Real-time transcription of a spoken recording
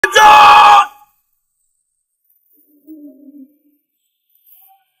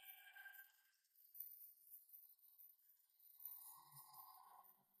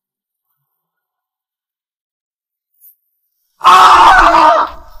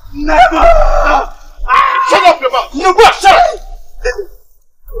No, go, shut up!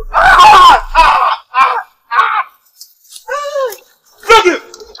 Drag him!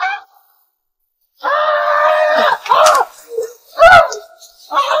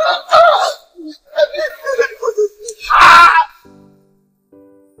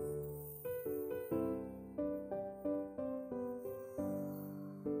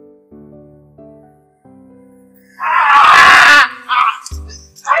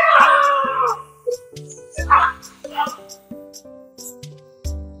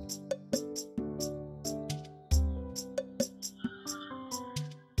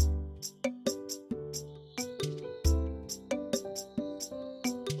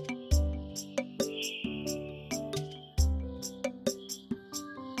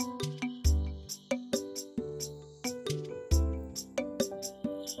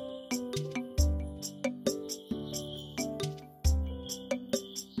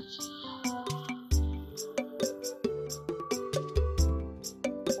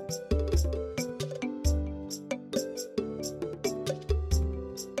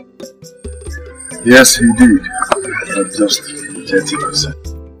 Yes, he did. But just 30%.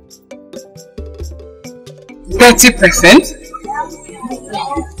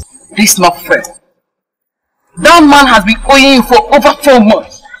 30%? This is not fair. That man has been owing you for over 4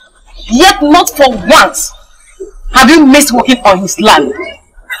 months. Yet not for once have you missed working on his land.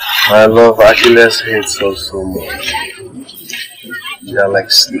 My love, Achilles hates us so much. They are like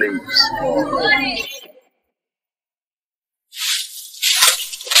slaves.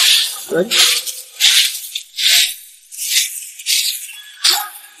 Right?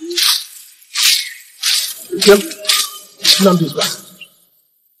 Nnamdi's back.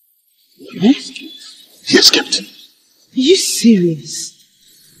 He escaped. Are you serious?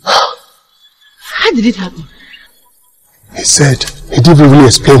 How did it happen? He said, he didn't really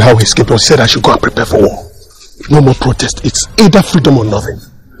explain how he escaped, but he said I should go and prepare for war. No more protest. It's either freedom or nothing.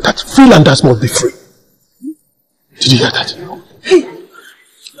 That freelanders must be free. Did you hear that? Hey,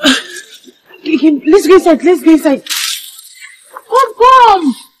 let's go inside. Let's go inside.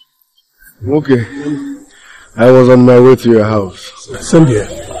 Come. Okay. I was on my way to your house. Same here.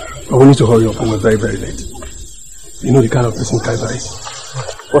 But we need to hurry up. We're very, very late. You know the kind of person Kaiser is.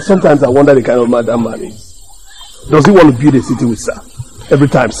 But sometimes I wonder the kind of man that man is. Does he want to build a city with sir? Every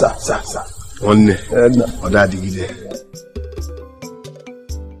time, sir. One day. No. Or that day. We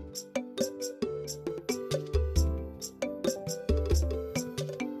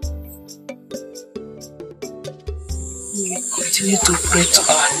continue to pray to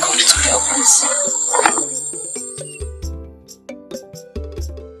our God to help us.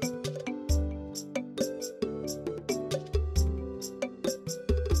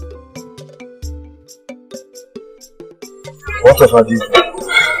 What of Adi?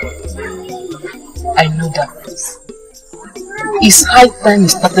 I know that place. It's high time you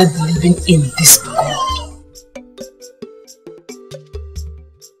started believing in this God.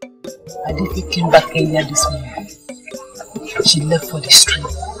 Adi came back earlier this morning. She left for the street.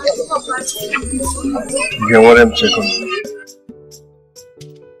 You can want them check on me.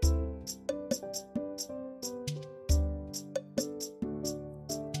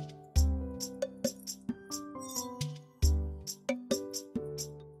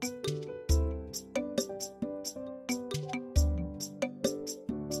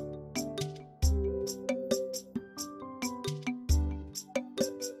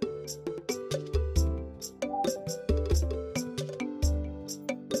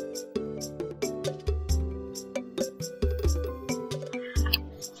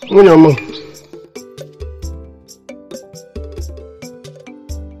 When your mom?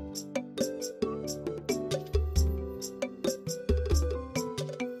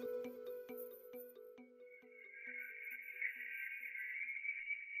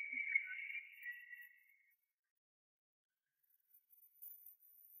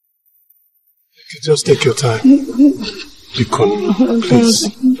 Just take your time. Be calm, please.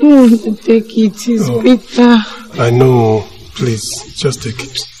 Take it, it's bitter. I know. Please, just take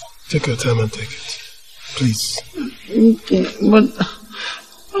it. Take your time and take it. Please. Okay, but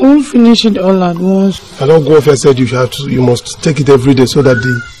I won't finish it all at once. I don't go if I said you must take it every day so that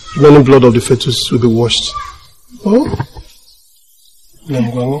the remaining blood of the fetus will be washed. Oh?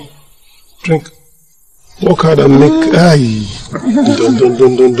 Drink. Work hard and make. Aye.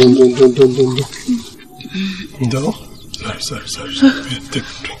 Don't. Sorry. Yeah, take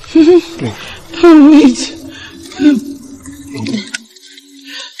drink. Wait.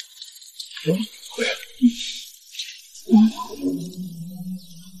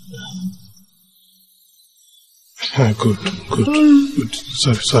 Good.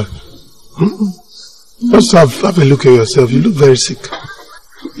 Sorry. Just have a look at yourself. You look very sick.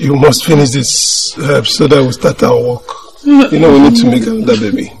 You must finish this herb so that we start our work. You know we need to make another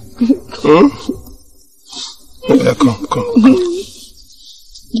baby. Hmm? Yeah, come.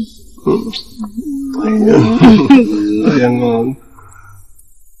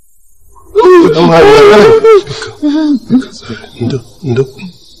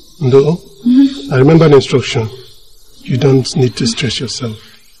 Ndo. I remember the instruction. You don't need to stress yourself.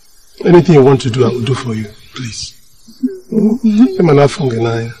 Anything you want to do, I will do for you. Please.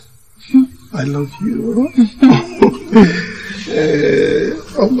 I love you.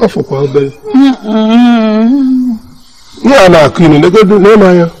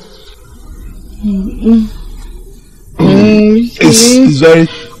 It's very...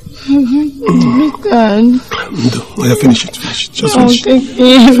 No, finish it. Just finish it.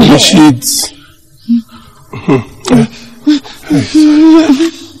 Finish it.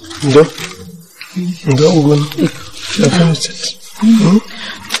 No, finish it.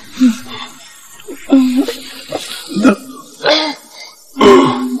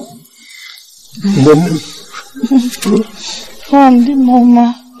 Mama.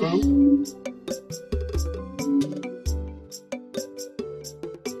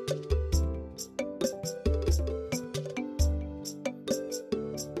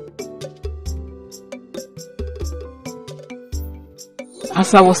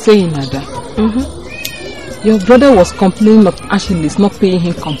 As I was saying, Ada, your brother was complaining of Achilles not paying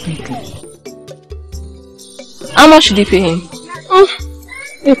him completely. How much did he pay him?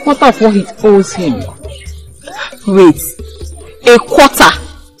 A quarter of what he owes him. Wait, a quarter?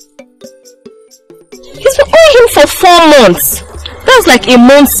 He's been owing him for 4 months. That's like a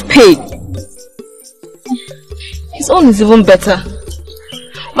month's pay. His own is even better.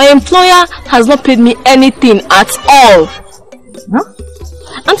 My employer has not paid me anything at all. Huh?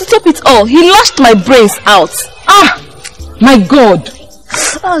 And to top it all, he lashed my brains out. My God!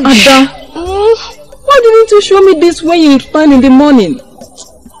 Ada, why didn't you show me this when you returned in the morning?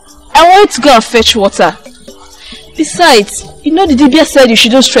 I wanted to go and fetch water. Besides, you know the DBS said you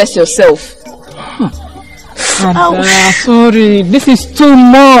shouldn't stress yourself. Ada, sorry, this is too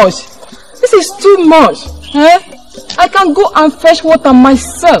much. I can go and fetch water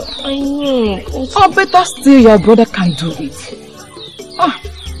myself. I know. Or better still, your brother can do it.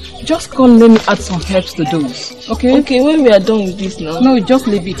 Just come, let me add some herbs to those. Okay? Okay, when we are done with this now. No, just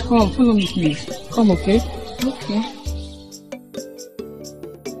leave it. Come, follow me please. Come, okay? Okay.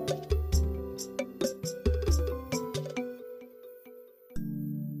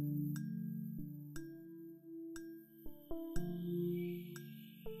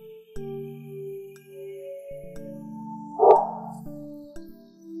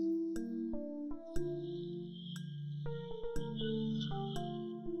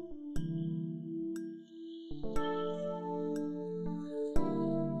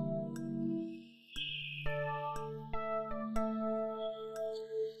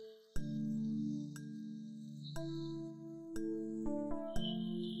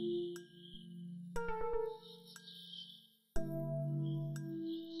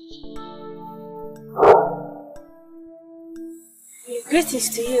 Greetings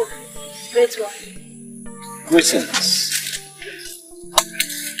to you, great one. Greetings.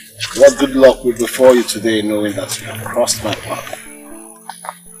 What good luck will befall you today, knowing that you have crossed my path?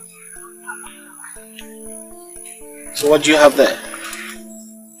 So what do you have there?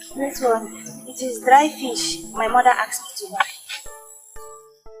 Great one, it is dry fish my mother asked me to buy.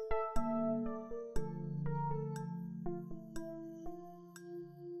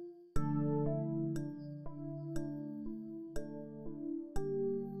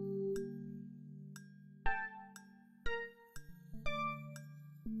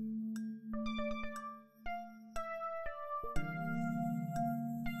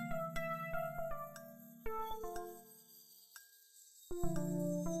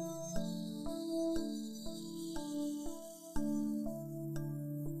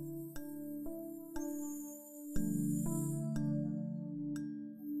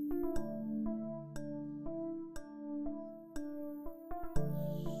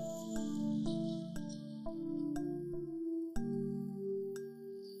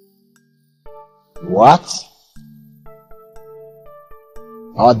 What?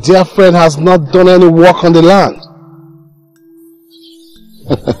 Our dear friend has not done any work on the land.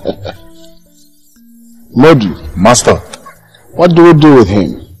 Modu, Master, what do we do with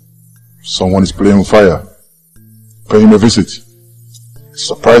him? someone is playing with fire. Pay him a visit.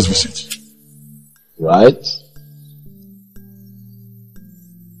 Surprise visit. Right?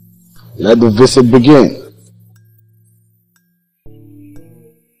 Let the visit begin.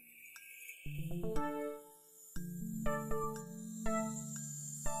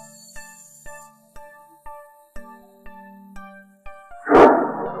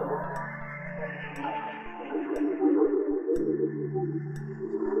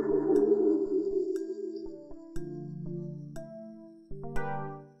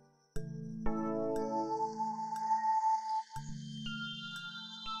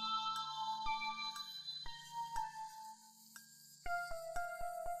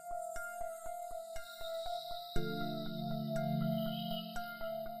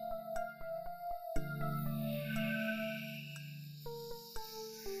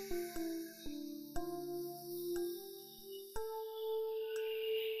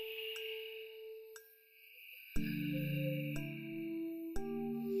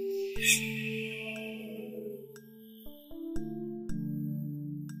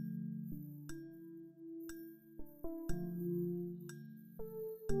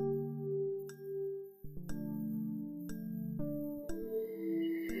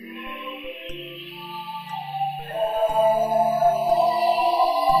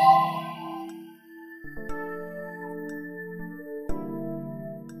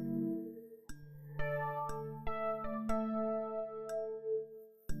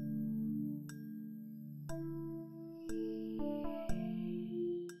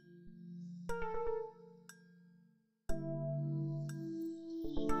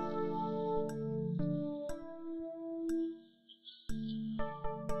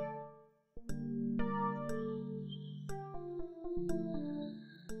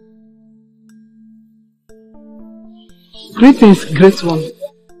 Greetings, great one.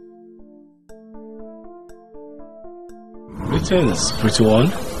 Greetings, pretty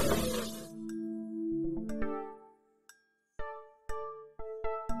one.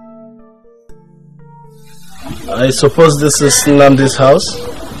 I suppose this is Nnamdi's house?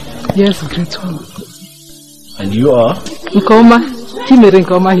 Yes, great one. And you are? Nkoma. Chimere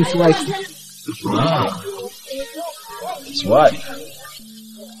Nkoma, his wife. Ah, his wife.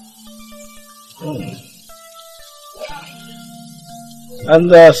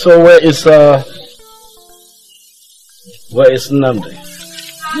 And so where is Nnamdi?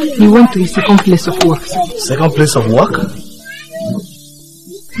 He went to his second place of work. Second place of work?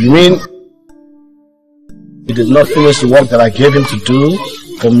 You mean he did not finish the work that I gave him to do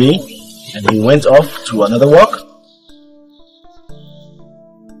for me and he went off to another work?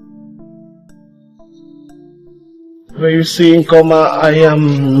 Well, you see, Nkoma, I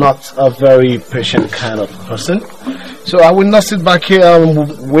am not a very patient kind of person. So I will not sit back here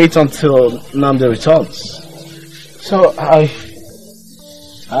and wait until Nnamdi returns. So I'll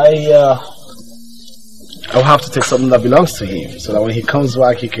have to take something that belongs to him, so that when he comes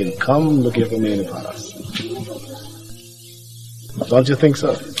back, he can come looking for me in the palace. Don't you think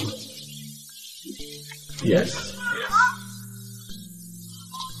so? Yes.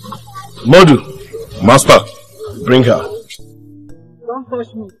 Modu, Master, bring her. Don't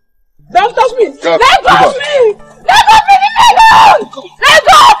touch me. Don't touch me! God, Let go of me! Let go of me! Let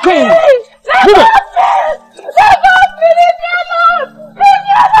go of me! Let go of me!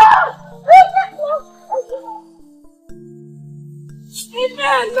 Let go of me! Leave me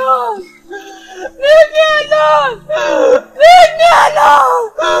alone! Leave me alone! Leave me alone! Leave me alone!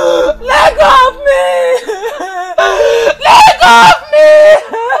 Leave me alone! Let go of me! Let go of me!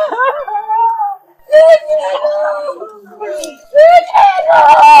 Leave me alone! Leave me alone!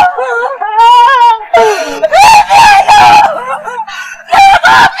 Leave me alone! Let go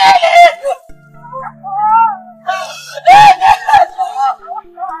of me! Leave me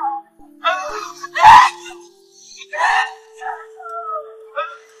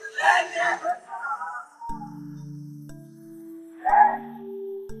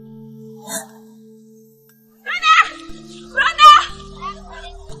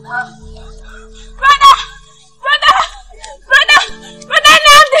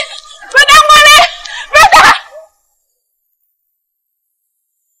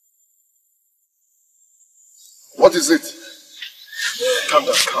What is it? Calm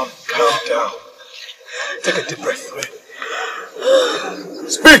down, calm down. Take a deep breath.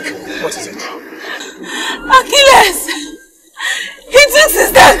 Speak! What is it? Achilles! He took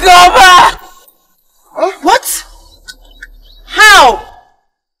Sister Nkoma! Huh? What? How?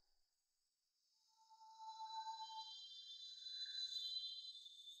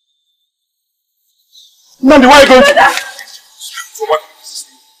 Nnamdi, why are you going to... For what?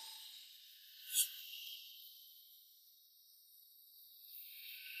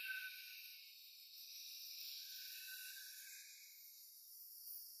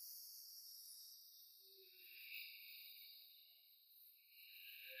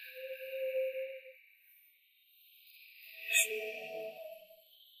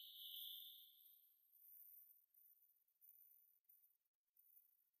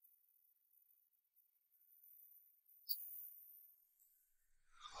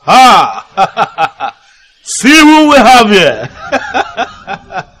 Ha! See who we have here.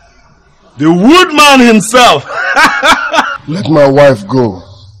 The woodman himself. Let my wife go.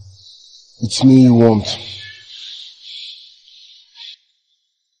 It's me you want.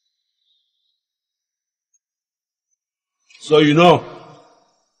 So you know.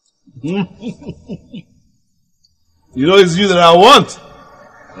 You know it's you that I want.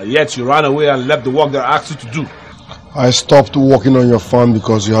 And yet you ran away and left the work that I asked you to do. I stopped working on your farm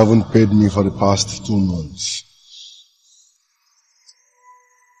because you haven't paid me for the past 2 months.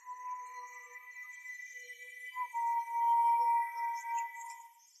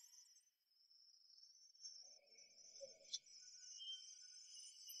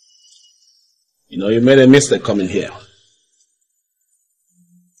 You know, you made a mistake coming here.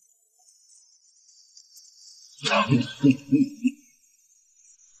 You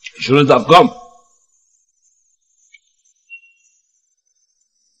shouldn't have come.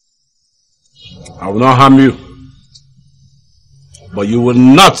 I will not harm you. But you will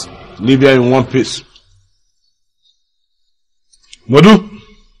not live here in one piece. Modu,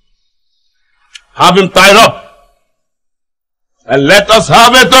 have him tied up. And let us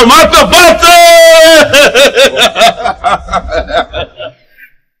have a tomato party!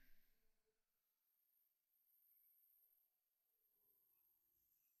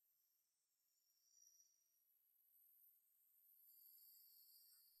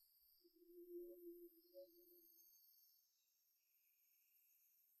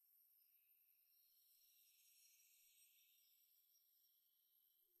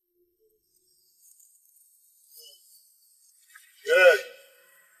 Good.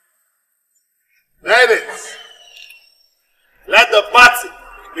 Ladies, let the party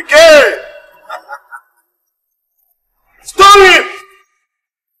begin. Stone him!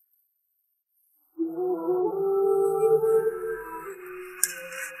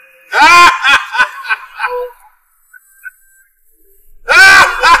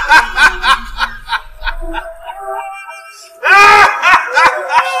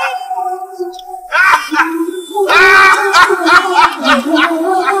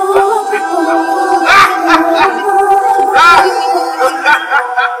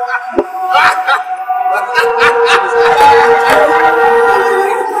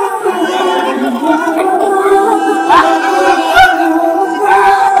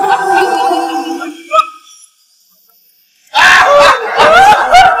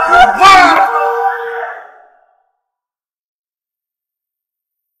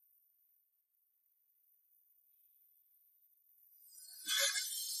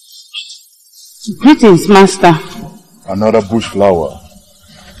 Greetings, Master. Another bush flower.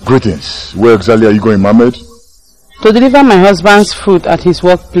 Greetings. Where exactly are you going, Mohammed? To deliver my husband's fruit at his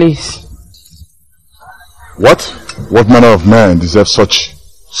workplace. What? What manner of man deserves such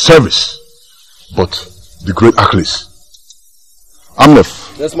service? But the great Achilles.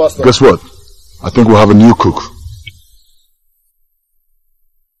 Amnef. Yes, Master. Guess what? I think we'll have a new cook.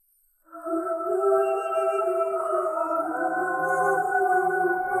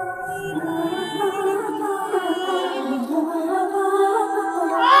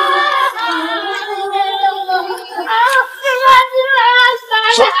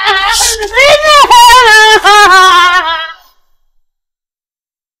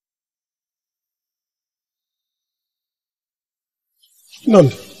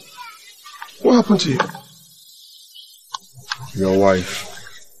 Nnamdi, what happened to you? Your wife.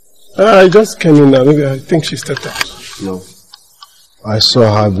 I just came in now. Maybe I think she stepped out. No. I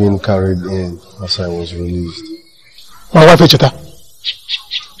saw her being carried in as I was released. My wife, Echeta.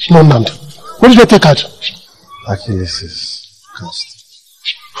 No, Nnamdi. Where did they take her to? Achilles is cast.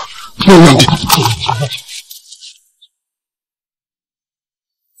 No, Nnamdi.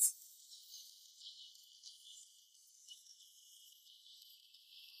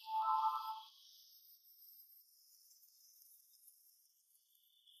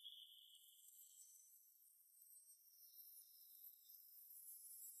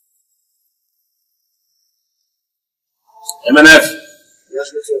 MNF. Yes,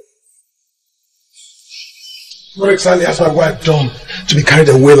 sir. What exactly has my wife done to be carried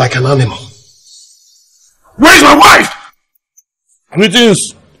away like an animal? Where is my wife?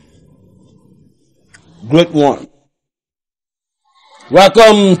 Greetings, great one.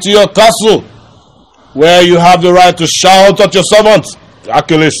 Welcome to your castle, where you have the right to shout at your servant,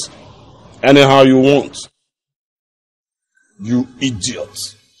 Achilles, anyhow you want. You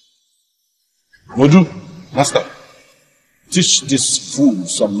idiot. Modu, Master, teach this fool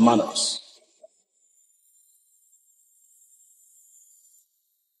some manners.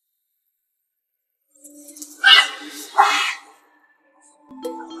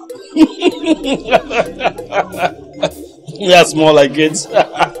 That's more like it.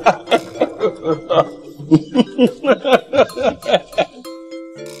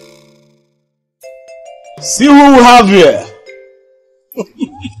 See who we have here.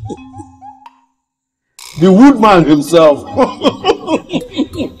 The woodman himself.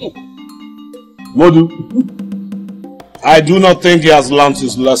 Modu, I do not think he has learned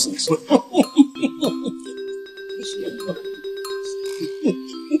his lessons.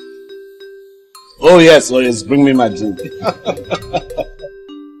 Oh yes, bring me my drink.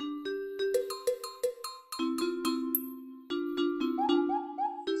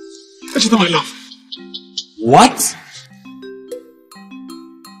 Echeta, my love. What?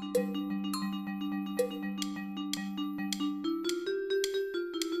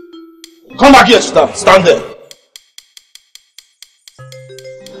 Come back here, stand there.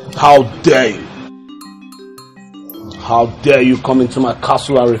 How dare you? How dare you come into my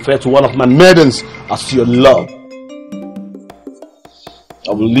castle and refer to one of my maidens as your love?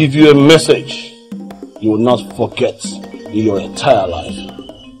 I will leave you a message you will not forget in your entire life.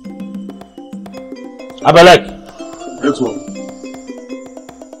 Abelek, let's go.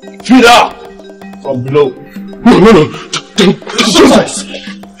 Feed her from below. No. Jesus!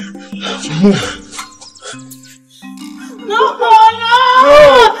 No!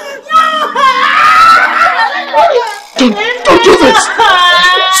 Don't do this!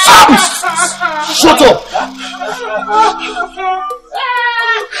 Stop! Shut up!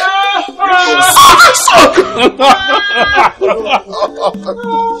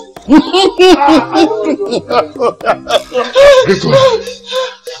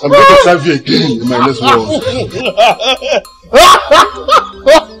 I'm going to serve you again in my next world.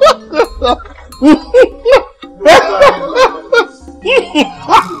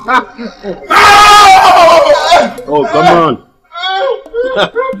 Oh, come on.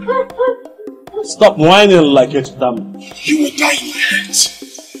 Stop whining like it's dumb. You will die in my hands.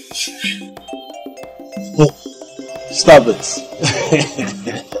 Stop it.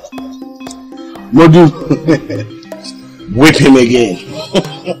 Modu, whip him again.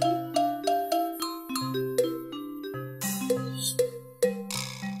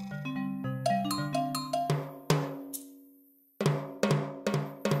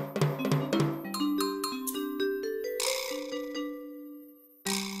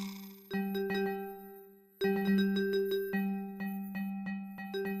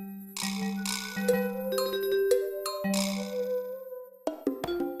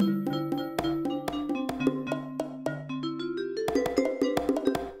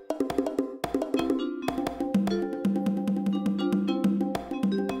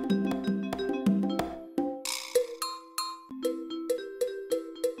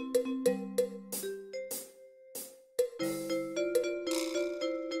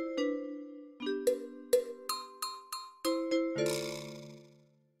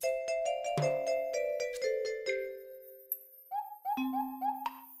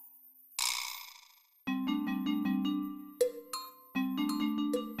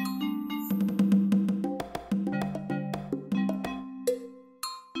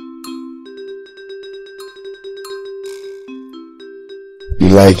 You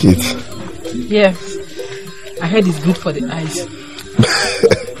like it? Yes. I heard it's good for the eyes.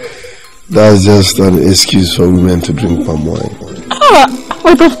 That's just an excuse for women to drink palm wine. Ah,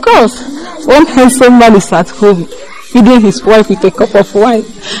 but of course. One handsome man is at home, feeding his wife with a cup of wine,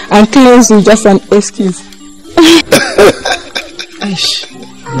 and claims it's just an excuse. Ish,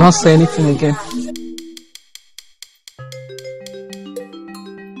 don't say anything again.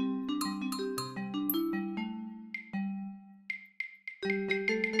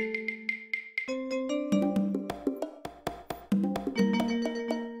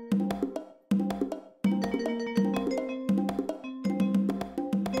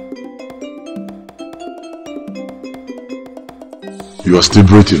 You are still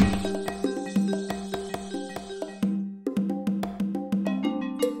breathing.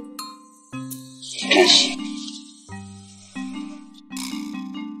 Yes.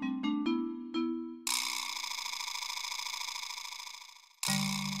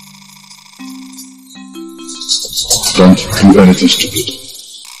 Don't do anything stupid.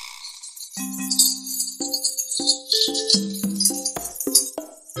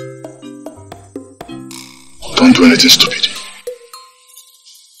 Don't do anything stupid.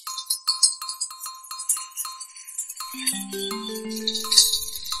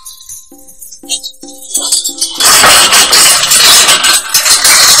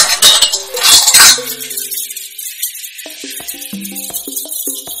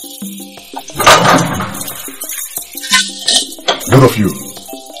 Both of you.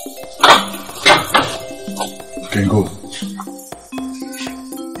 You can go.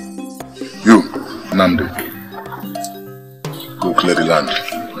 You, Nnamdi. Go clear the land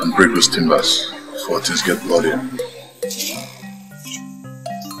and break those timbers before things get bloody.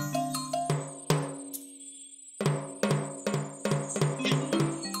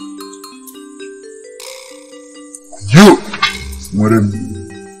 You! Madam.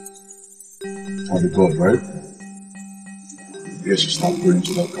 On the god, right? Yes, you start going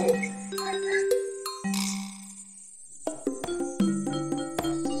to that god.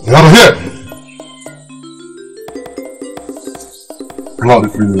 Get out of here! Pull out the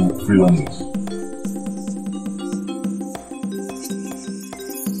freelanders.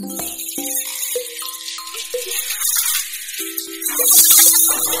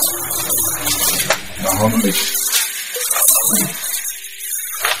 conflict.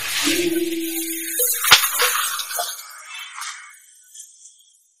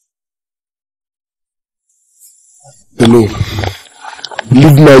 Alone.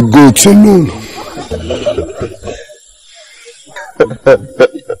 Leave my goats alone.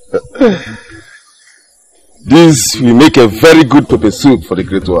 This will make a very good pepper soup for the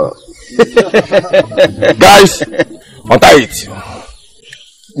great one. Guys, untie it.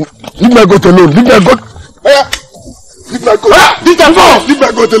 Leave my goat alone. Leave my goat. Leave my goat. Leave my goat. Leave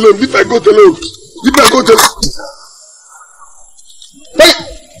my goat alone. Leave my goat alone. Leave my goat alone.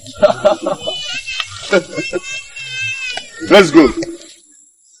 Let's go.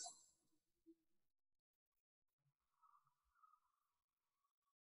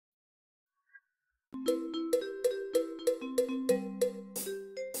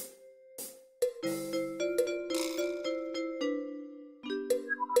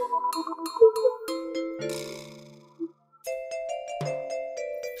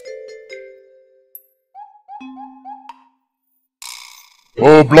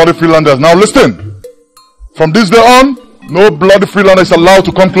 Oh, bloody Freelanders, now listen. From this day on, no bloody Freelander is allowed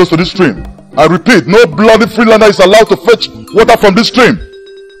to come close to this stream. I repeat, no bloody Freelander is allowed to fetch water from this stream.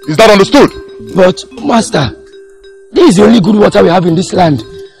 Is that understood? But, Master, this is the only good water we have in this land,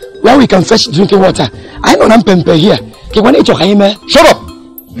 where we can fetch drinking water. I know I'm pempe here. Shut up!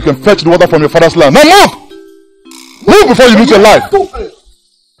 You can fetch the water from your father's land. Now move! Move before you lose your life!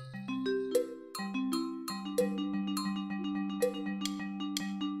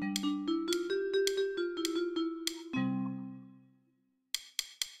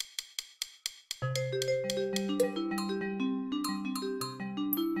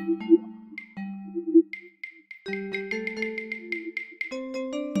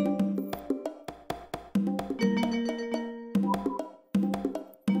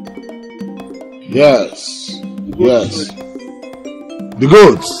 Yes, yes. The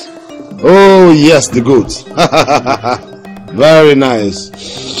goats. Oh, yes, the goats. Very nice.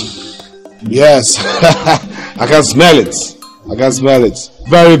 Yes, I can smell it. I can smell it.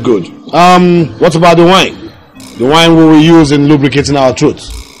 Very good. What about the wine? The wine we will use in lubricating our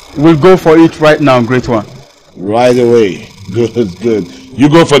throats. We'll go for it right now, great one. Right away. Good, good. You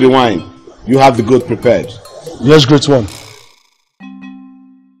go for the wine. You have the goat prepared. Yes, great one.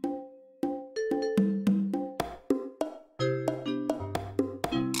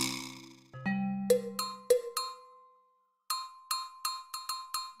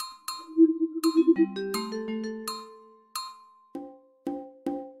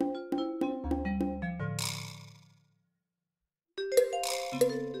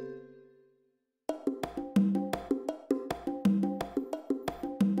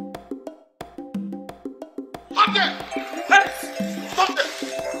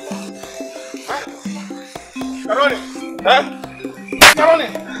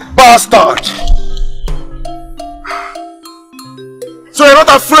 Bastard! So you're not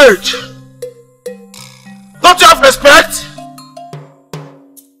afraid? Don't you have respect?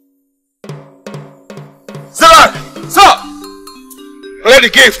 Zubby! Sir! Collect the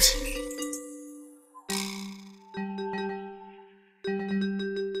gift!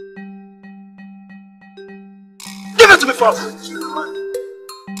 Give it to me first!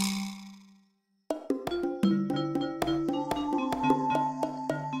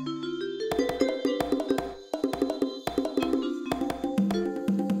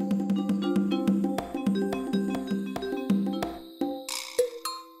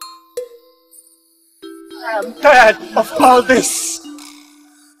 I'm tired of all this.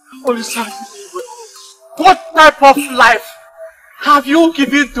 What type of life have you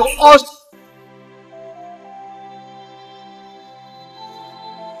given to us?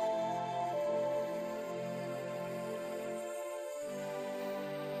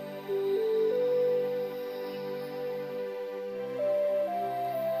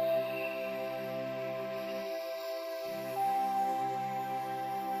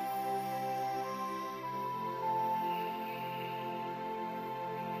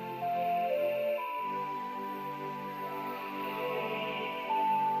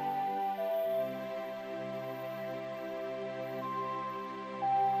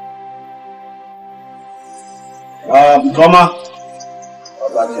 Comma.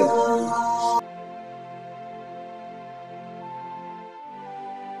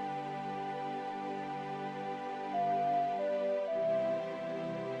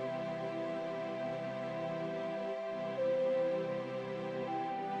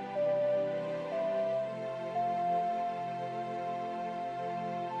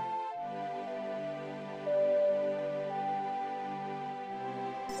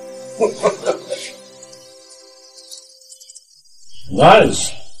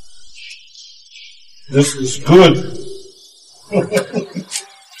 Nice. This is good.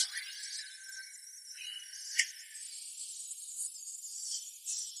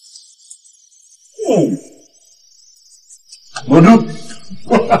 Modu.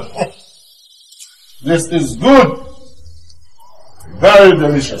 This is good. Very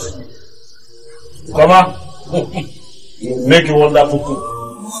delicious. Come on. You make a wonderful cook.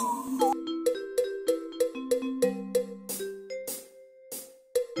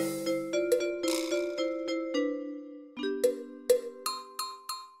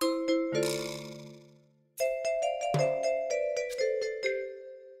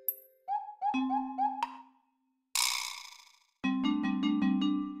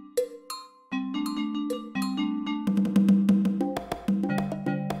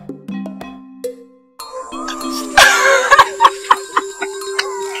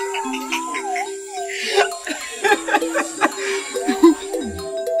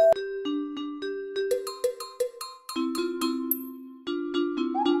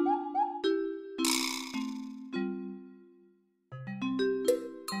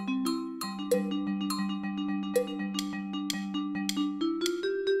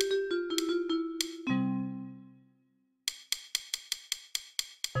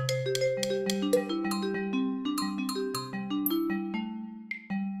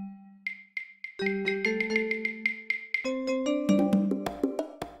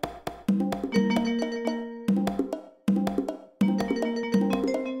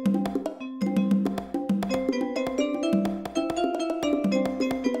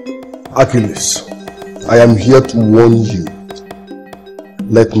 Achilles, I am here to warn you.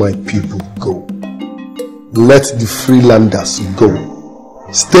 Let my people go. Let the freelanders go.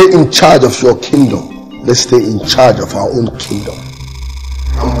 Stay in charge of your kingdom. Let's stay in charge of our own kingdom.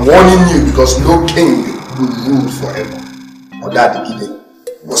 I'm warning you because no king will rule forever.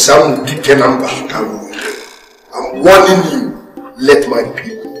 I'm warning you. Let my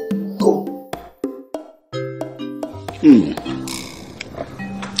people go.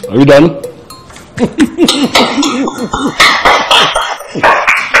 Are you done?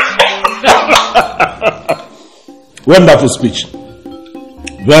 Wonderful speech.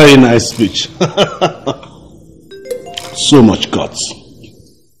 Very nice speech. So much guts.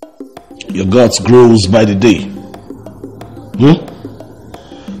 Your guts grows by the day.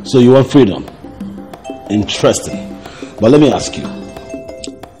 So you want freedom? Interesting. But let me ask you.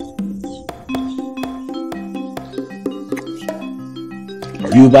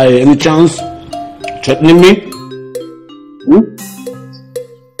 Are you by any chance threatening me?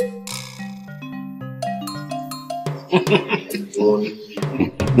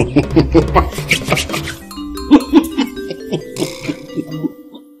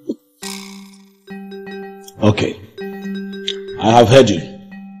 Okay. I have heard you.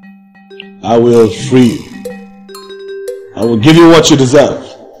 I will free you. I will give you what you deserve.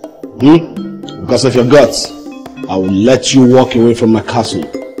 Because of your guts, I will let you walk away from my castle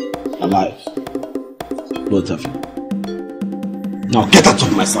alive. Both of you. Now get out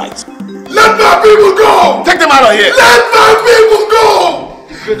of my sight. Let my people go! Take them out of here! Let my people go!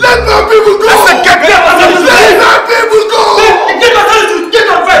 Let my people go! I said get them out of here! Let my people go! Get out of here! Get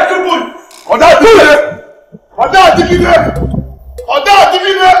out of here, people!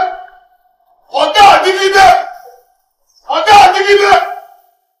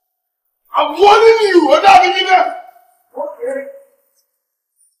 I'm warning you! Okay.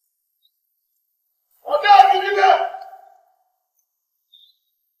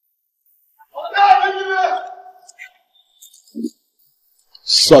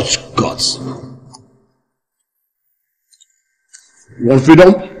 Such guts. You want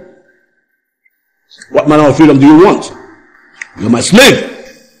freedom? What manner of freedom do you want? You're my slave.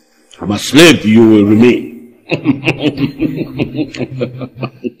 I'm my slave, you will remain.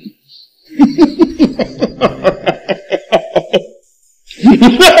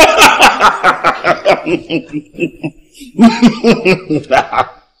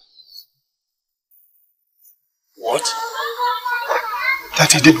 What?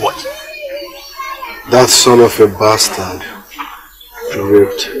 That he did what? That son of a bastard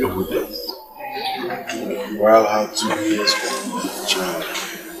raped Ehummadu while her 2 years old child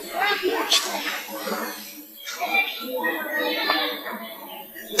watched.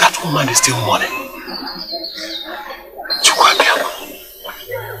 That woman is still mourning.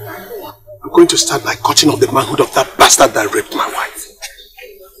 I'm going to start by cutting off the manhood of that bastard that raped my wife.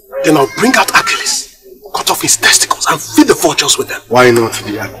 Then I'll bring out Achilles, cut off his testicles, and feed the vultures with them. Why not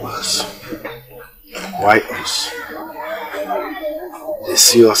the Aquas? Why us? They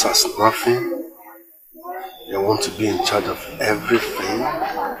see us as nothing. They want to be in charge of everything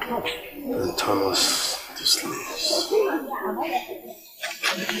and turn us to slaves.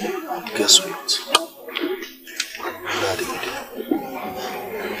 Guess what? Daddy.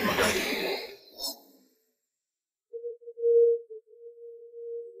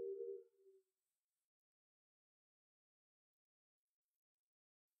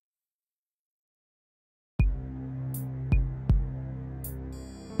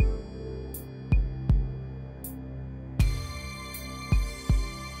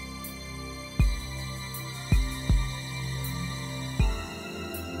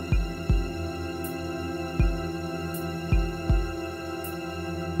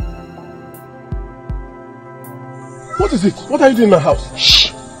 What is it? What are you doing in my house?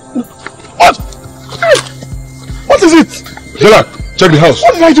 Shh! What? What is it? Jelak, check the house.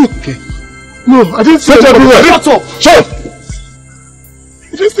 What did I do? Okay. No, I didn't steal anybody. Shut up! Shut up!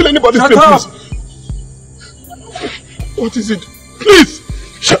 I didn't steal anybody's thing, please. What is it? Please!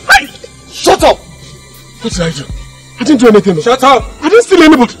 Shut up! What did I do? I didn't do anything. Shut up! I didn't steal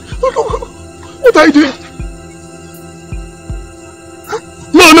anybody. What are you doing?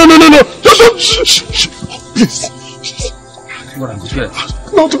 No. Just shh. Please. What I'm scared.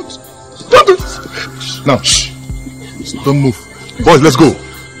 No, don't do this. Now, shh. Don't move. Boys, let's go.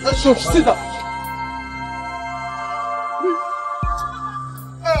 So, sit down.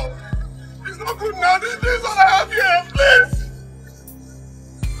 Oh, it's not good now. This is all I have here. Please.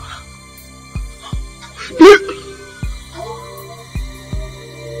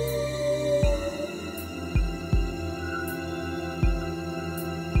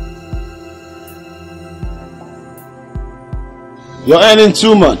 You're earning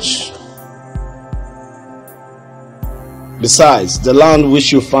too much. Besides, the land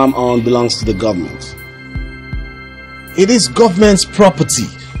which you farm on belongs to the government. It is government's property,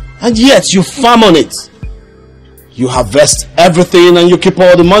 and yet you farm on it. You harvest everything and you keep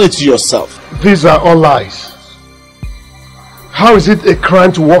all the money to yourself. These are all lies. How is it a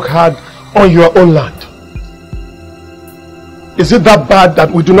crime to work hard on your own land? Is it that bad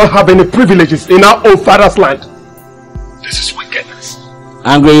that we do not have any privileges in our own father's land? This is wickedness.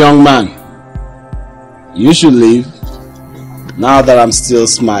 Angry young man, you should leave now that I'm still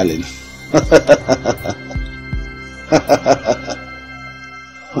smiling.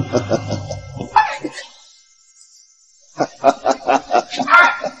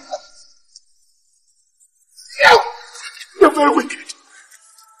 You're very wicked.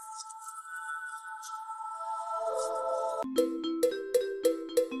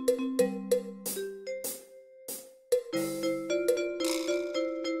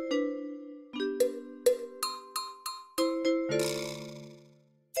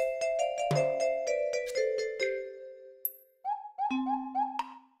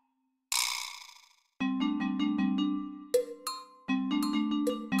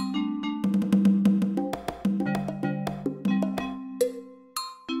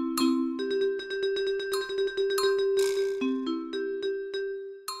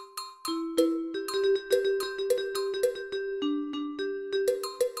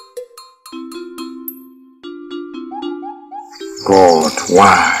 God,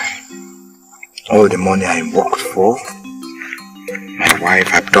 why? All the money I worked for, my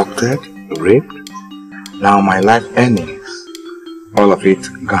wife abducted, raped, now my life earnings, all of it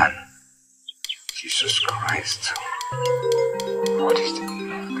gone. Jesus Christ. What is the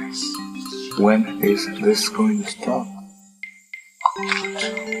meaning of this? When is this going to stop?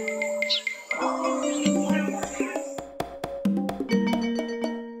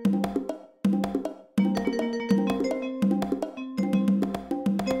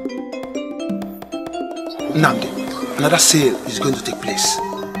 Nnamdi, another sale is going to take place.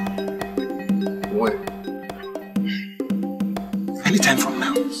 When? Anytime from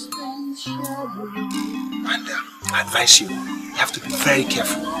now. And I advise you have to be very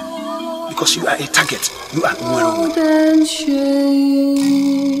careful because you are a target. You are Nnamdi.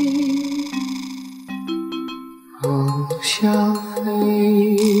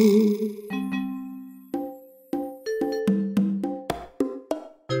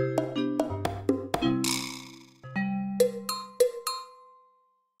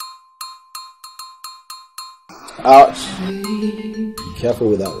 Ouch. Be careful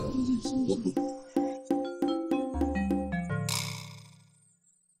with that one.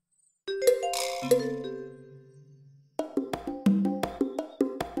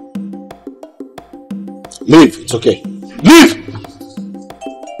 Leave, it's okay. Leave!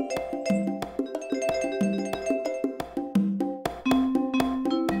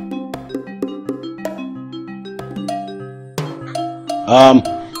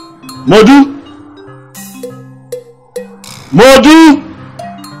 Modu? Modu!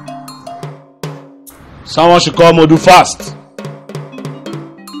 Someone should call Modu fast.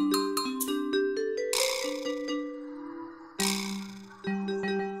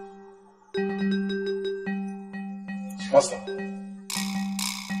 Master.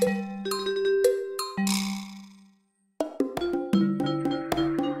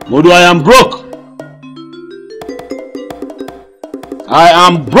 Modu, I am broke. I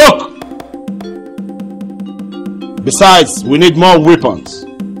am broke. Besides, we need more weapons.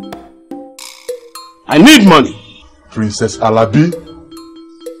 I need money. Princess Alabi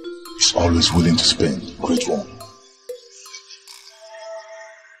is always willing to spend, great one.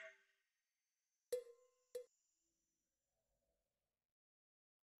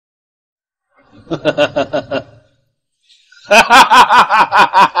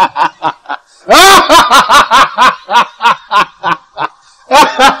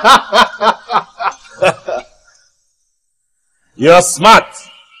 You're smart.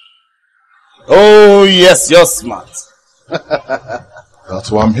 Oh yes, you're smart.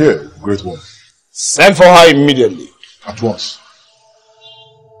 That's why I'm here, great one. Send for her immediately. At once.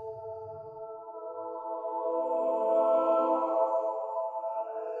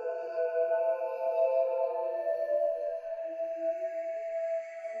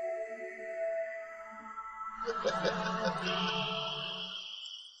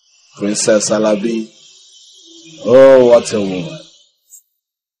 Princess Alabi. Oh, what a woman.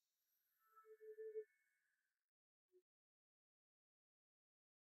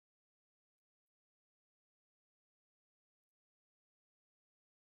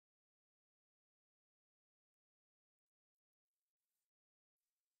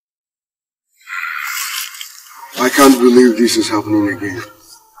 I can't believe this is happening again.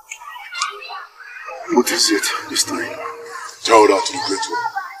 What is it this time? Tell that to the great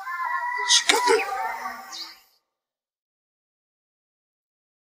one. She get there.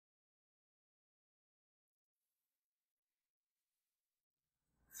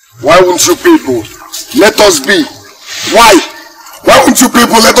 Why won't you people let us be? Why? Why won't you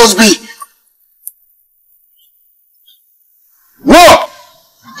people let us be? War!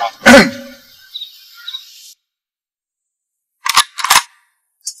 End!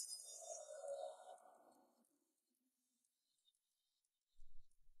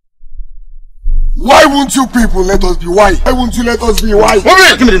 Why won't you people let us be? Why? Why won't you let us be? Why?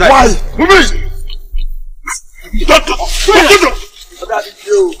 Move Give me the knife. Why? Move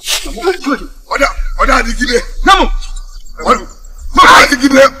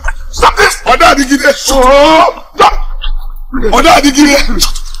Stop this!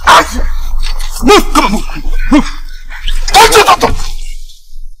 Move! Come on, move!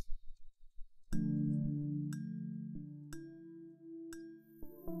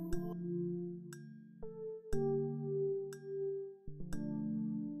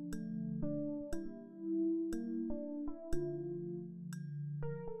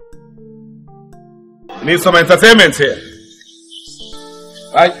 We need some entertainment here.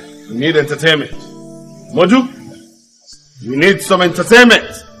 Right? We need entertainment. Modu, we need some entertainment.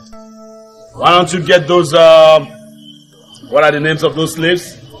 Why don't you get those, what are the names of those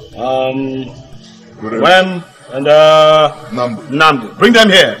slaves? Wem and Nnamdi. Bring them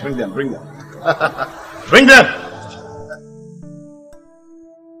here. Bring them. Bring them.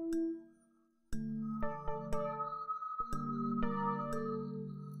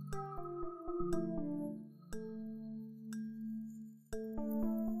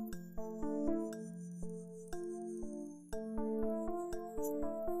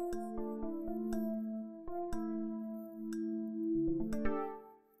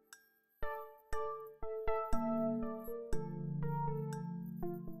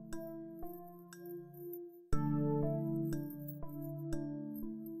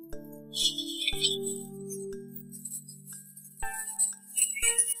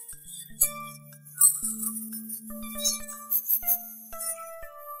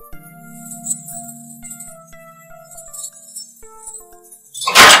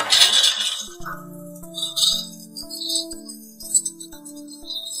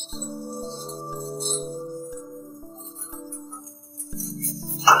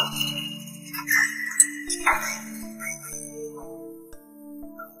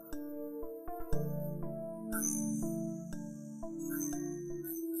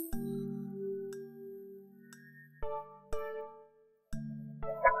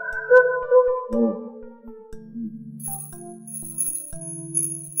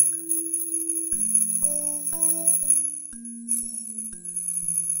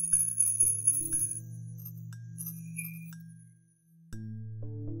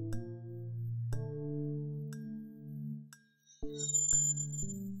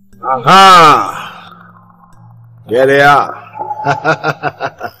 Aha! Here they are.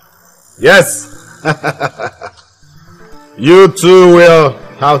 Yes! You two will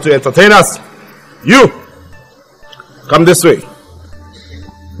have to entertain us. You! Come this way.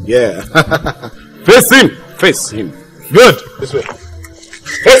 Yeah. Face him! Face him. Good! This way.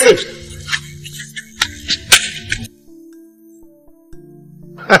 Face him!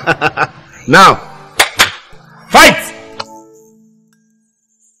 Now, fight!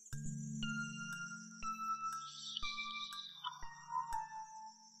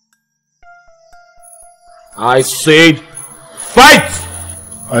 I said, fight!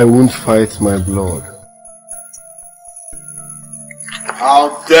 I won't fight my blood.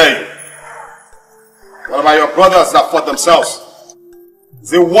 How dare you? What about your brothers that fought themselves?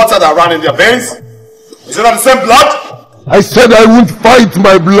 Is it water that ran in their veins? Is it not the same blood? I said I won't fight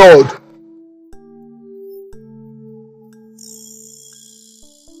my blood.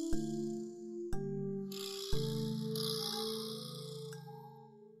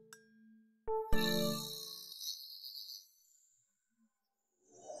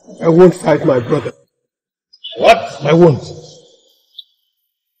 I won't fight my brother. What? I won't.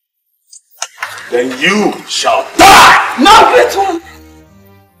 Then you shall die! No, great one!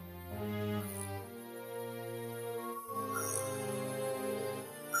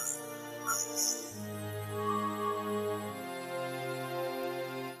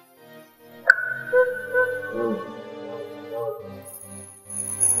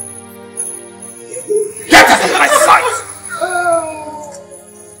 Get out of my sight!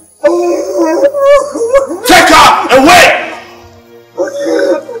 Take her away!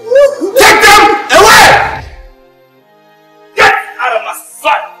 Take them away! Get out of my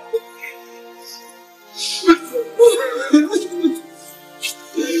sight!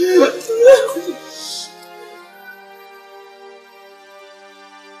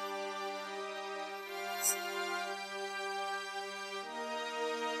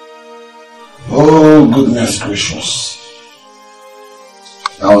 Oh, goodness gracious.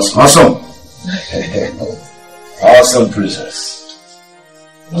 That was awesome. Awesome, princess.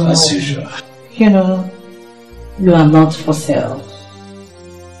 As usual. You know, you are not for sale.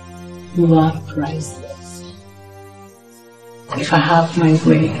 You are priceless. If I have my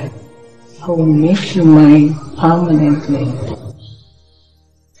way, I will make you mine permanently.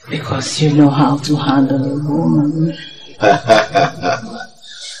 Because you know how to handle a woman.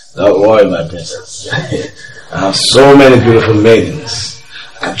 Don't worry, my princess. I have so many beautiful maidens.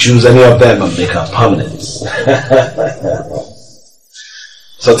 I can choose any of them and make her permanent.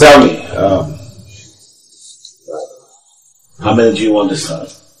 So tell me, how many do you want this time?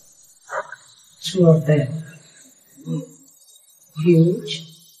 2 of them. Huge,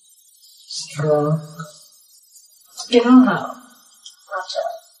 strong. You know how?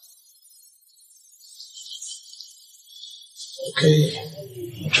 Okay,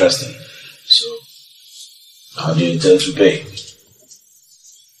 interesting. So, how do you intend to pay?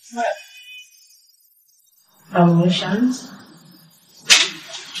 Promotions,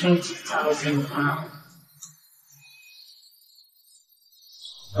 £20,000.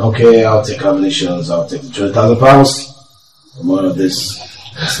 Okay, I'll take combinations. I'll take the £20,000. More of this,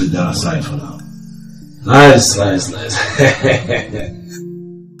 let's leave that aside for now. Nice.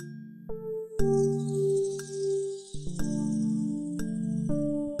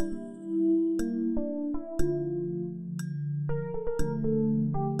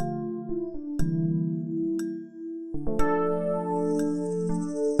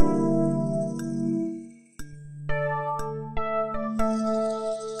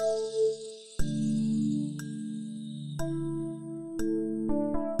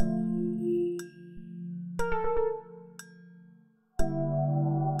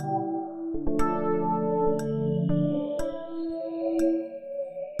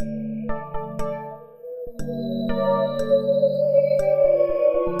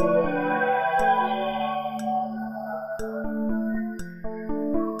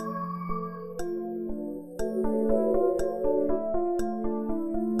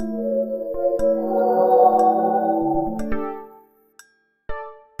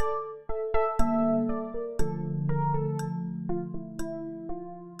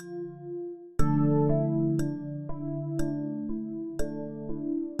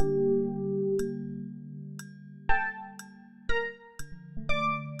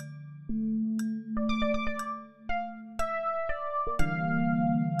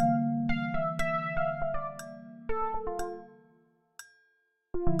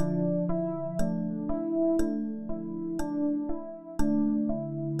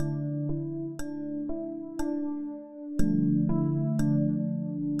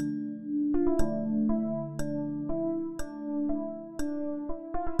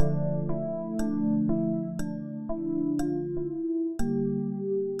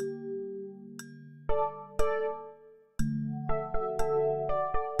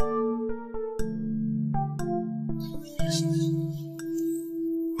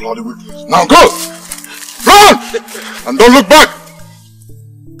 bloody weaklings. Now go! Run! And don't look back!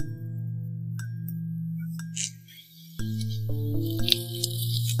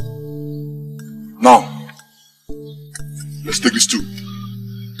 Now, let's take these two.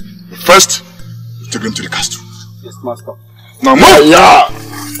 But first, we take them to the castle. Yes, master. Now move! Yeah!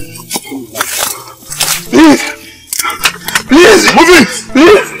 Please! Please! Move it!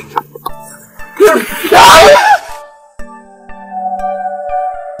 Please!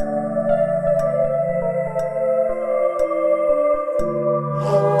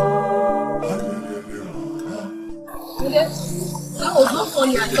 That was not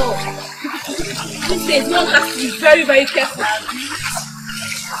funny at all. These days, one has to be very, very careful.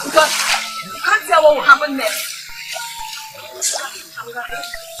 Because you can't tell what will happen next.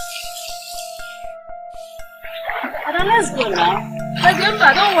 Ada, let's go now.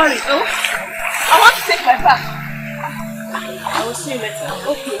 Remember, don't worry, oh. I want to take my bath. I will see you later.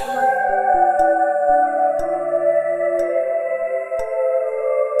 Okay.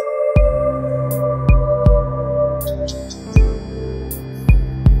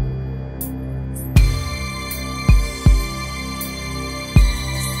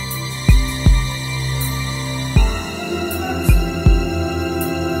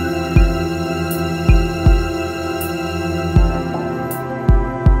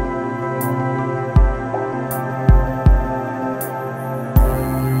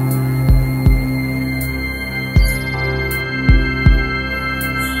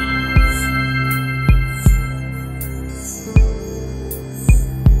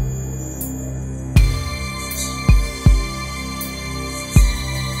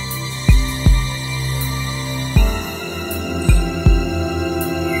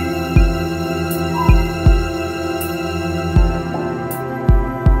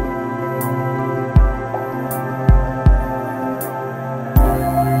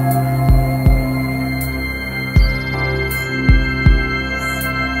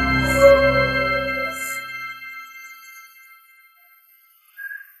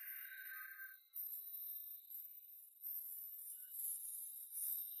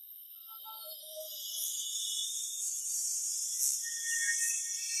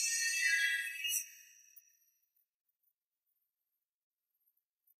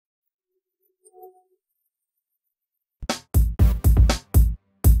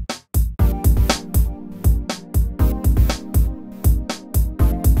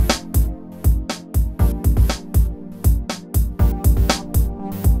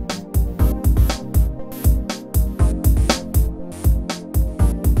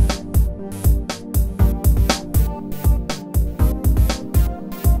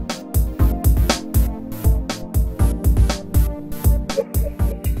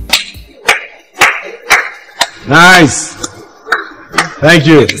 Nice. Thank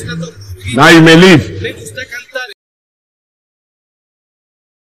you. Now you may leave.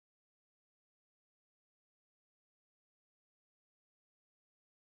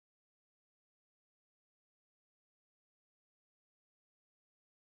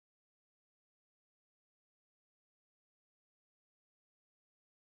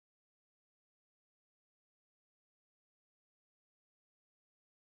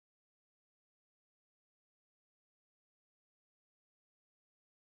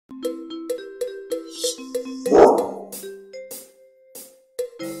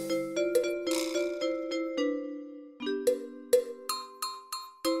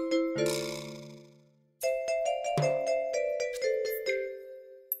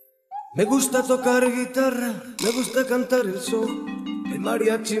 Me gusta tocar guitarra, me gusta cantar el sol. El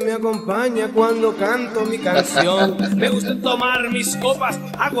mariachi me acompaña cuando canto mi canción. Me gusta tomar mis copas,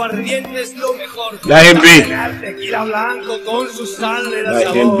 aguardiente es lo mejor. Let him be. Tequila blanco con su sal de la Let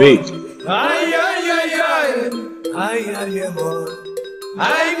sabor. him be. Ay, ay, ay, ay, ay, ay, mi amor.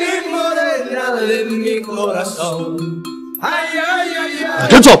 Ay, mi morena de mi corazón. Ay, ay, ay, ay.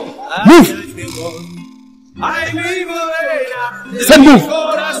 Get up. Move. Ay, mi morena de Stand mi move.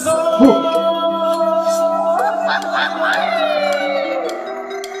 corazón. Move.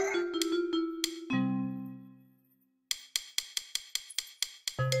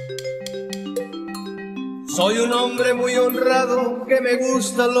 Soy un hombre muy honrado que me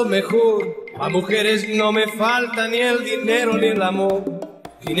gusta lo mejor. A mujeres no me falta ni el dinero ni el amor.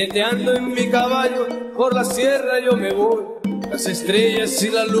 Jineteando en mi caballo por la sierra yo me voy. Las estrellas y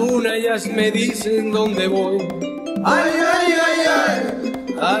la luna ellas me dicen dónde voy. Ay, ay, ay, ay,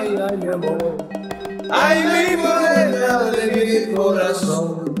 ay, ay, mi amor. Ay, mi morena de mi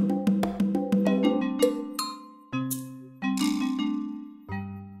corazón.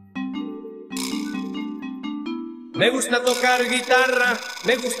 Me gusta tocar guitarra,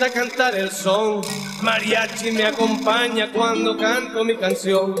 me gusta cantar el son. Mariachi me acompaña cuando canto mi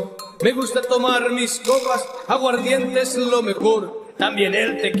canción. Me gusta tomar mis copas, aguardiente es lo mejor. También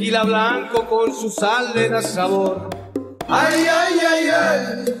el tequila blanco con su sal le da sabor. Ay, ay, ay,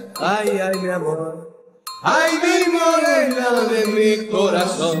 ay, ay, ay, mi amor. Ay, mi morena de mi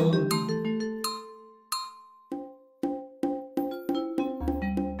corazón.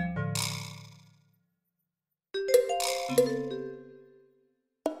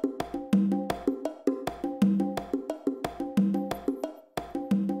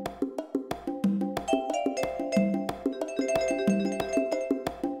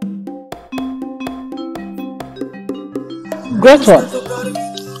 Great one.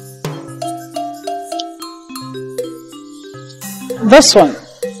 This one.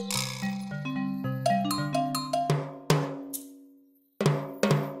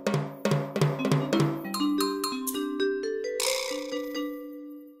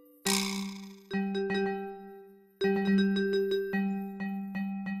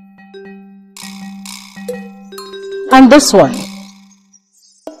 And this one.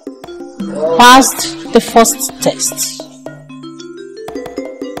 Passed the first test.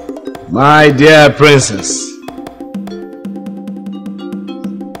 My dear princess,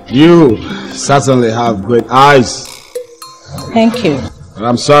 you certainly have great eyes. Thank you. But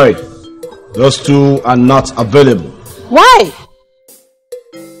I'm sorry, those two are not available. Why?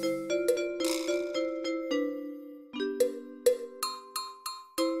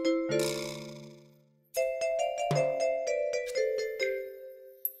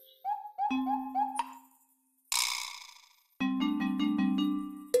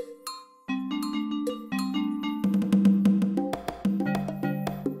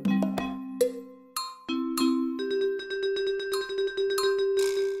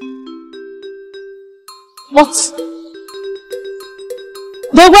 But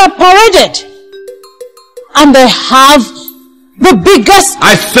they were paraded and they have the biggest...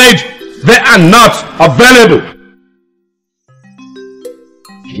 I said they are not available.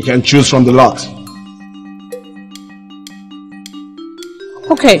 You can choose from the lot.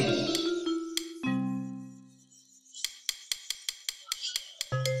 Okay.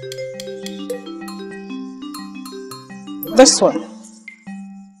 This one.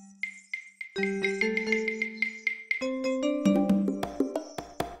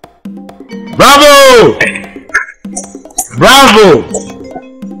 Bravo! Bravo!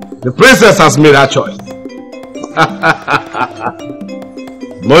 The princess has made her choice.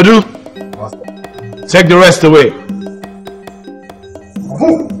 Modu, take the rest away.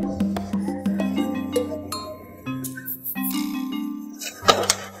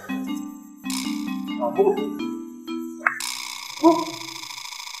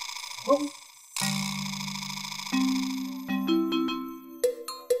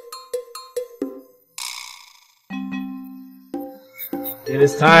 It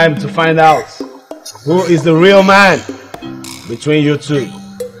is time to find out who is the real man between you two.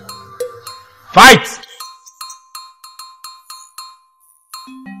 Fight!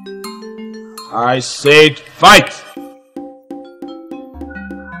 I said fight!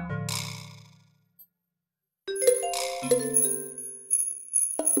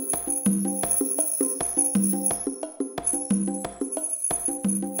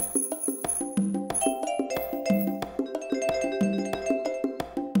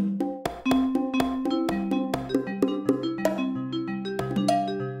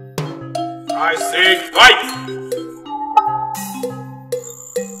 I said fight!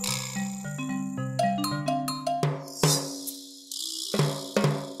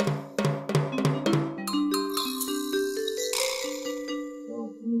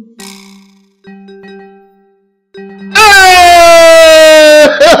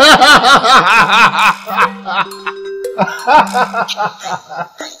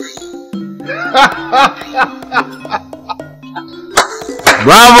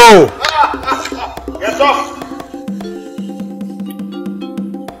 Bravo! Get up!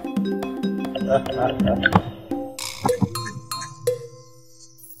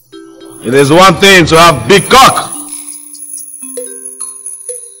 It is one thing to have big cock,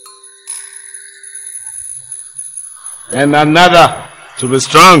 and another to be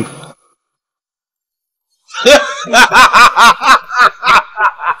strong.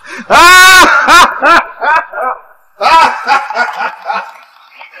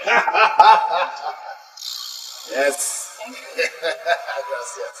 Yes.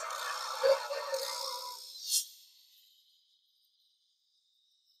 Gracias.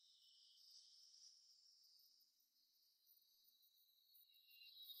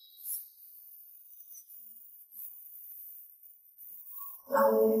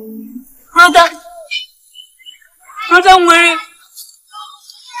 Brother Nwere.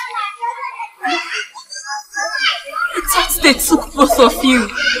 I thought they took both of you.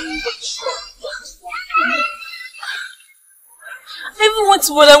 I even went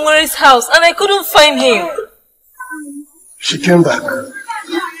to Brother Nwere's house and I couldn't find him. She came back,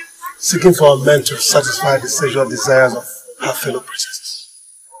 seeking for a man to satisfy the sexual desires of her fellow princesses.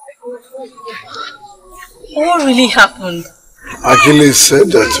 What really happened? Achilles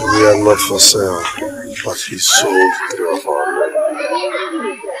said that we are not for sale, but he sold 3 of our men.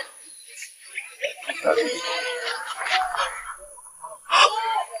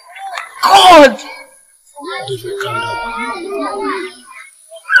 God! David, calm down.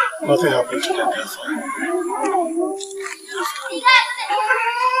 Nothing happened to them, therefore.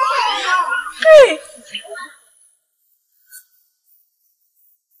 Hey!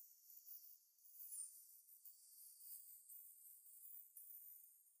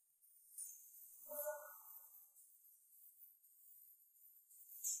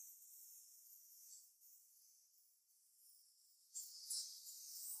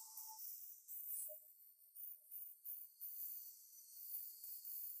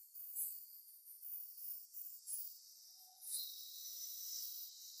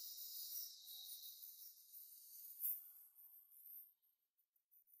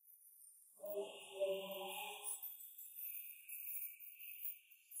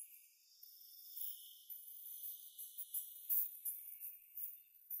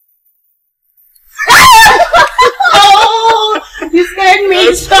 You scared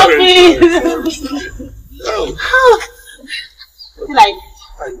me. Stop me. Like,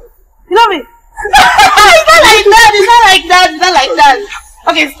 you know me? It's not like that. It's not like that. It's not like that.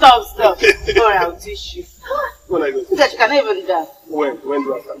 Okay, stop. Don't worry, I'll teach you. When I go? That you cannot even do. When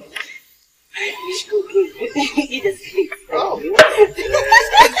do I come? You just sleep. Oh.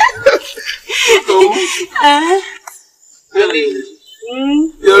 Really?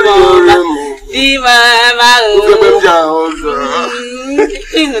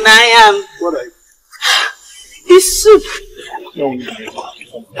 What are you? It's soup.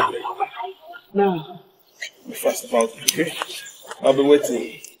 No. Be fast about it, okay? I'll be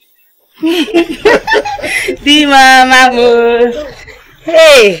waiting.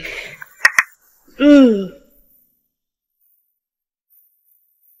 Hey.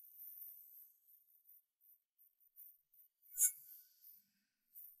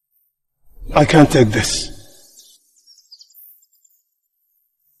 I can't take this.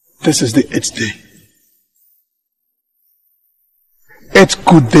 This is the 8th day. 8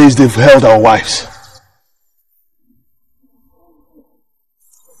 good days they've held our wives.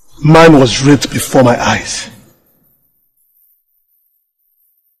 Mine was raped before my eyes.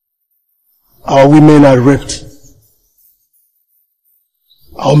 Our women are raped.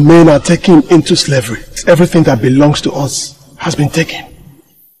 Our men are taken into slavery. Everything that belongs to us has been taken.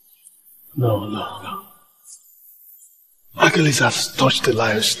 No. Achilles has touched the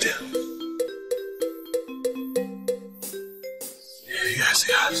lion's tail. Yes,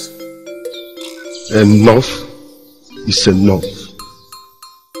 he has. Enough is enough.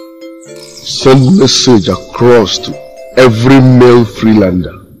 Send message across to every male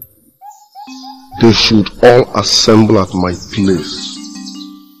freelander. They should all assemble at my place.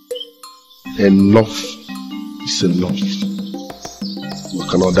 Enough is enough. We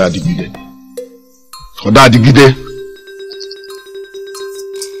cannot die digide. Oda digide.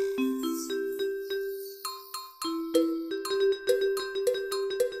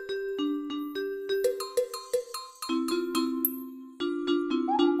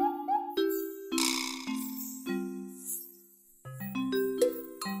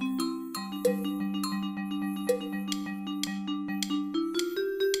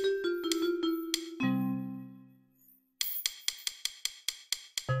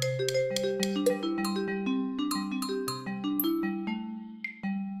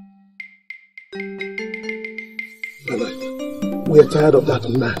 We are tired of that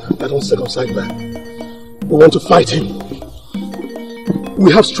man, that uncircumcised man. We want to fight him.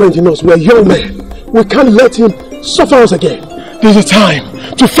 We have strength in us. We are young men. We can't let him suffer us again. This is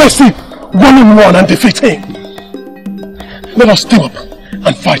time to face him one-on-one and defeat him. Let us team up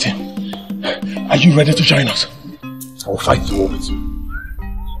and fight him. Are you ready to join us? I will fight the war with you.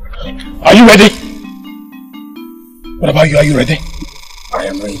 Are you ready? What about you? Are you ready? I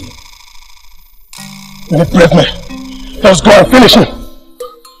am ready. We need brave men. Let's go and finish him.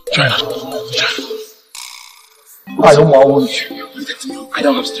 Join us. I don't want you. I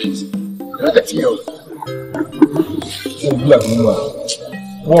don't have strength. Protect me.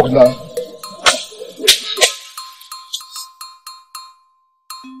 Walk now.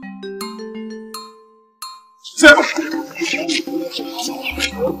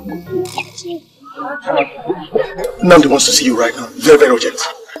 Nnamdi wants to see you right now. Very, very urgent.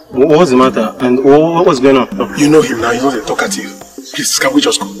 What's the matter? And what's going on? You know him now. He's not a talkative. Please, can we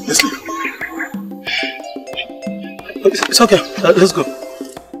just go? Let's leave. It's okay. Let's go.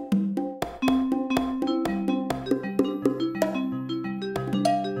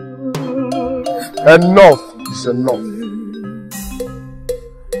 Enough is enough.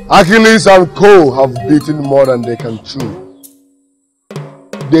 Achilles and co have beaten more than they can chew.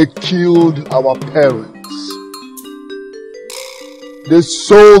 They killed our parents. They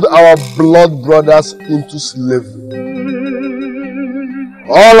sold our blood brothers into slavery.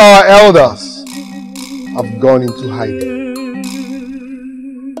 All our elders have gone into hiding.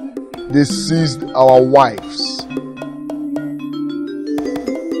 They seized our wives.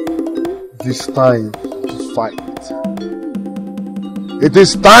 It is time to fight. It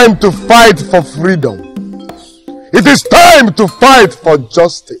is time to fight for freedom. It is time to fight for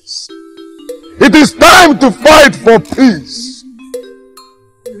justice. It is time to fight for peace.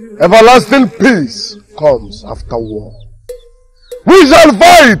 Everlasting peace comes after war. We shall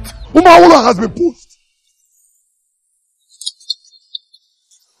fight! Umawula has been pushed.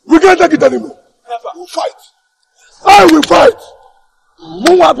 We can't take it anymore. We'll fight. I will fight.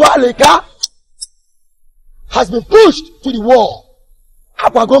 Muwabualeka has been pushed to the wall.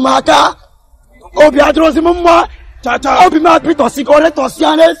 Akwagomaka Obiadrozimumma Obimat Bitosicone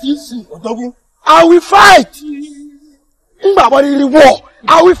Tosiane Sisi. I will fight. Mbabari war.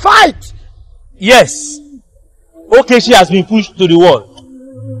 I will fight. Yes. Okeshi has been pushed to the wall.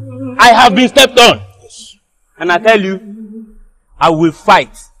 I have been stepped on. And I tell you, I will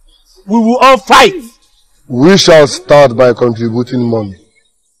fight. We will all fight. We shall start by contributing money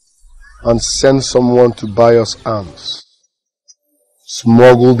and send someone to buy us arms.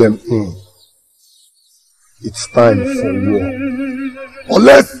 Smuggle them in. It's time for war.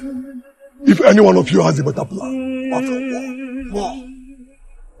 Unless if any one of you has a better plan. After war.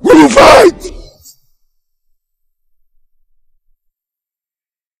 We will fight!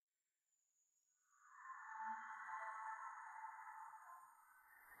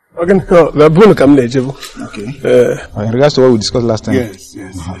 Okay. In regards to what we discussed last time. Yes.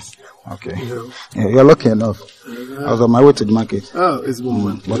 Okay. Yeah, you're lucky enough. I was on my way to the market. Oh, it's good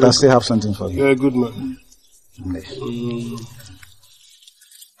man. But I still have something for you. You're a good man. You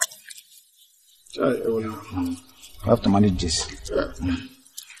have to manage this.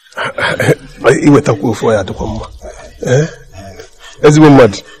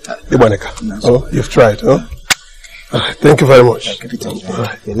 Oh, you've tried, huh? Thank you very much. Okay,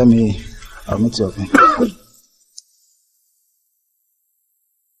 I'll meet you up.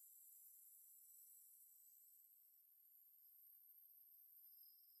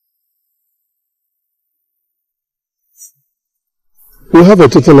 We have a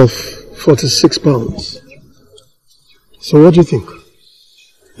total of 46 pounds. So what do you think?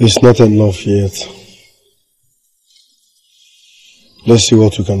 It's not enough yet. Let's see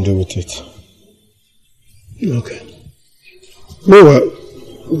what we can do with it. Okay. Meanwhile,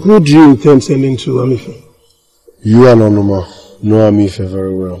 who do you intend sending to Amife? You and Onuma know Amife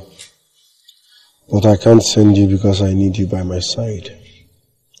very well. But I can't send you because I need you by my side.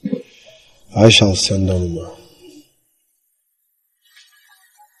 I shall send Onuma.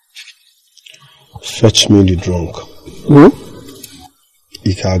 Fetch me the drunk. Who?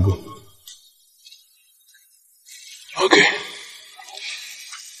 Ikago. Okay.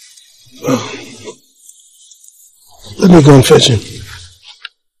 Let me go and fetch him.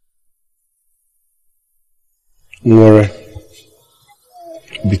 Don't worry.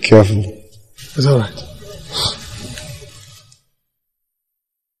 Be careful. It's alright.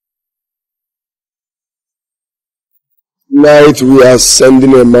 Tonight we are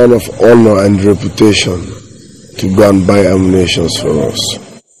sending a man of honor and reputation to go and buy ammunition for us.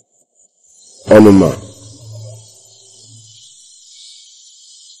 Onuma.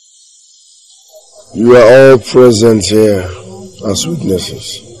 You are all present here as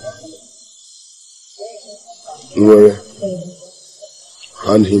witnesses. Don't worry.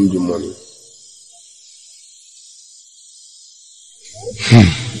 Hand him the money.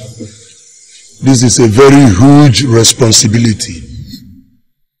 This is a very huge responsibility.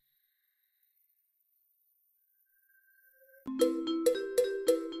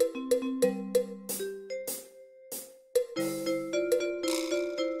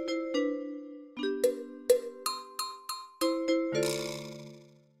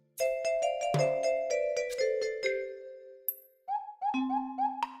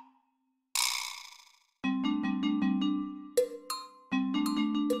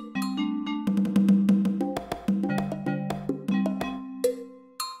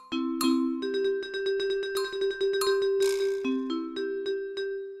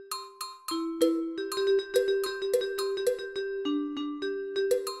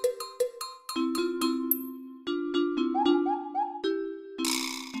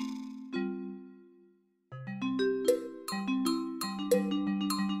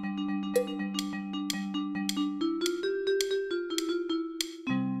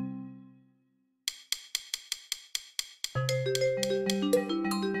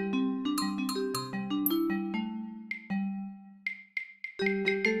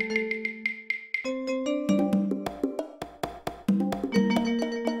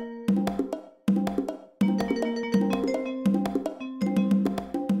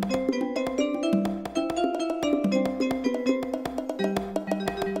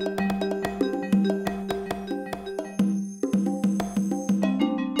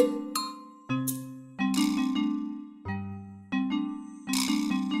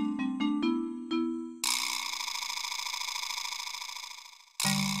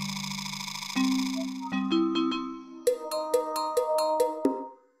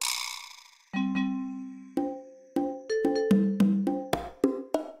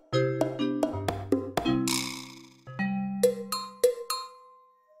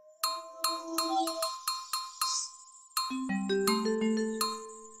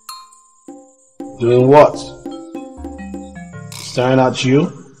 Doing what? Staring at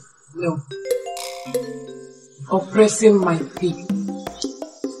you? No. Oppressing my people.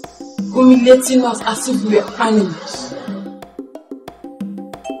 Humiliating us as if we were animals.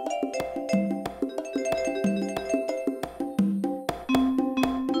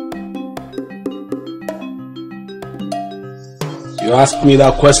 You asked me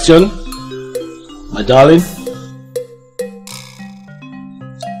that question, my darling?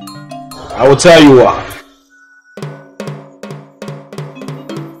 I will tell you why.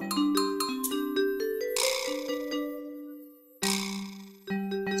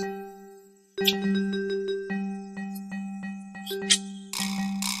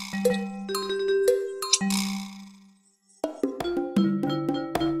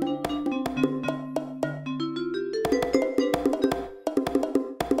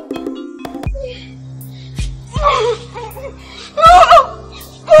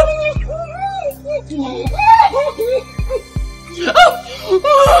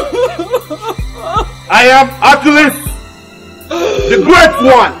 I am Achilless, the great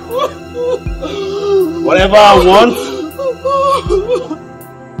one. Whatever I want,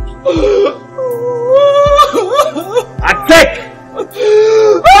 I take.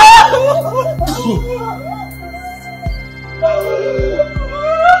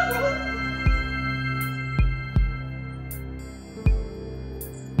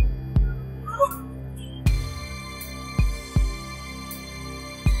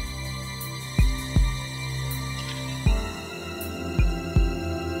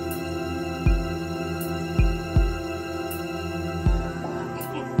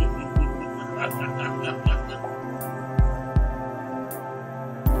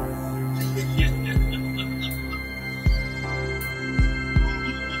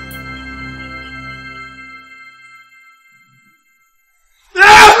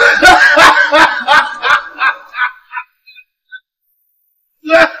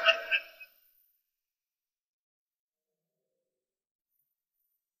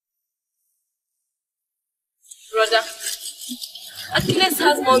 Brother, Achilles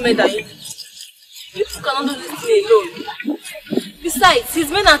has more men than you. You two cannot do this thing alone. Besides,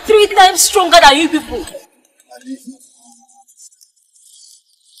 his men are 3 times stronger than you people.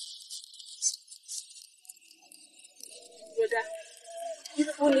 Brother, you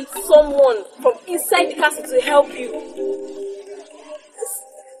people need someone from inside the castle to help you.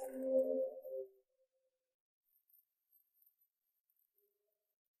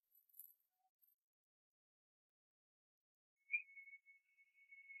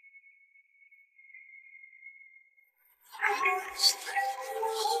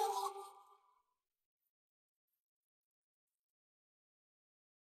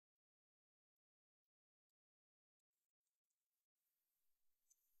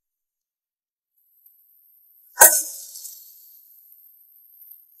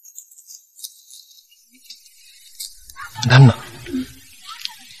 Nana,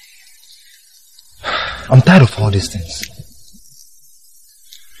 I'm tired of all these things.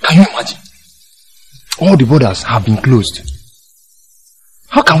 Can you imagine? All the borders have been closed.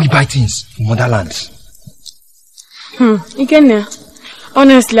 How can we buy things from other lands? Ikenya,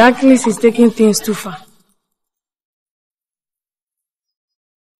 honestly, Achilles is taking things too far.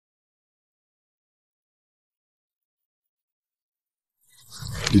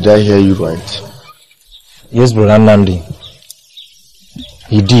 Did I hear you right? Yes, brother Nnamdi.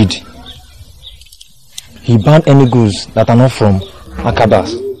 He did. He banned any goods that are not from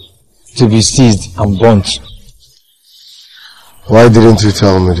Akabas to be seized and burnt. Why didn't you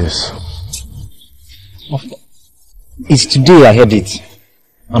tell me this? It's today I heard it.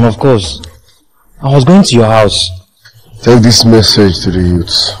 And of course, I was going to your house. Take this message to the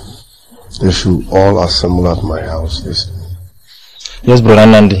youths. They should all assemble at my house this evening. Yes, brother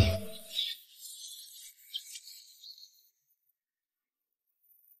Nnamdi.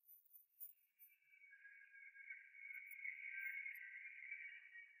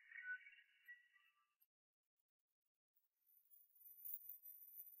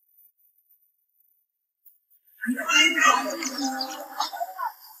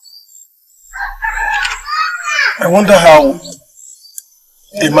 I wonder how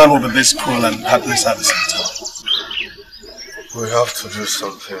a man will be this cruel and heartless at the same time. We have to do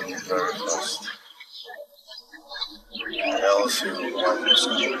something very fast. Else he will wipe his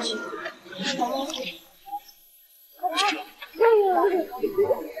hands.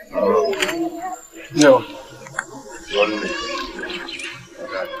 No.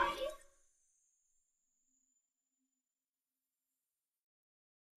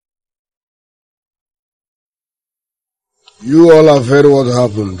 You all have heard what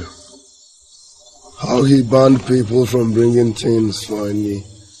happened. how he banned people from bringing things for any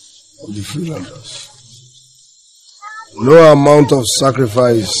of the freelanders. No amount of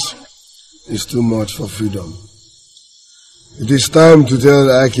sacrifice is too much for freedom. It is time to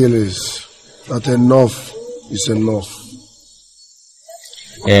tell Achilles that enough is enough.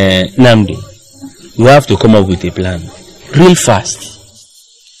 Nnamdi, you have to come up with a plan. Real fast.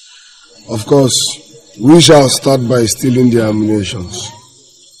 Of course, we shall start by stealing the ammunitions.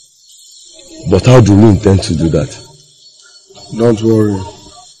 But how do we intend to do that? Don't worry.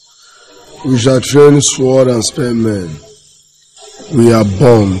 We shall train sword and spear men. We are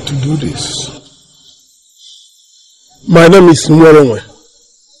born to do this. My name is Mwerewe,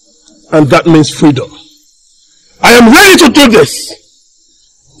 and that means freedom. I am ready to do this!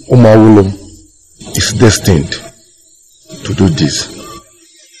 Omawulu is destined to do this.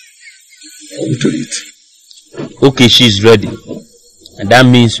 To it. Okay, she's ready. And that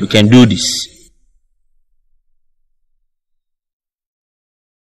means we can do this.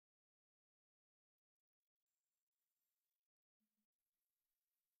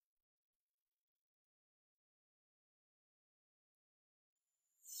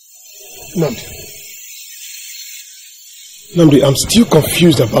 Nnamdi, I'm still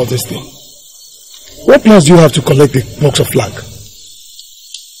confused about this thing. What plans do you have to collect the box of flag?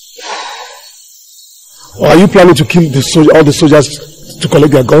 Or are you planning to kill all the soldiers to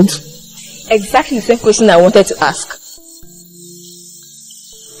collect their guns? Exactly the same question I wanted to ask.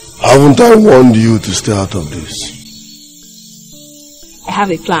 Haven't I warned you to stay out of this? I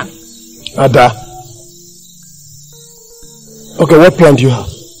have a plan. Ada. Okay, what plan do you have?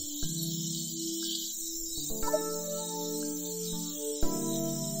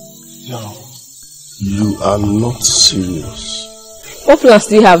 No. You are not serious. What plans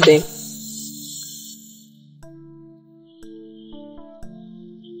do you have then?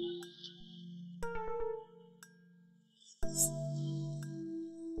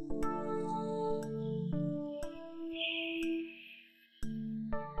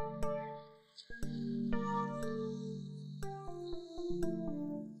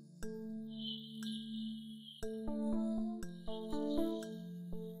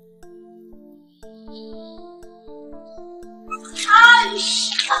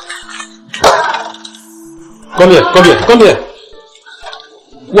 Come here.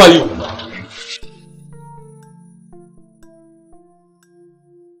 Who are you?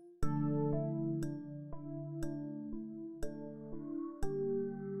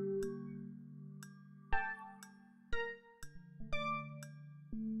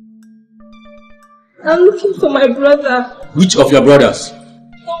 I'm looking for my brother. Which of your brothers?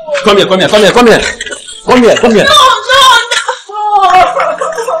 Come here. No! Come here.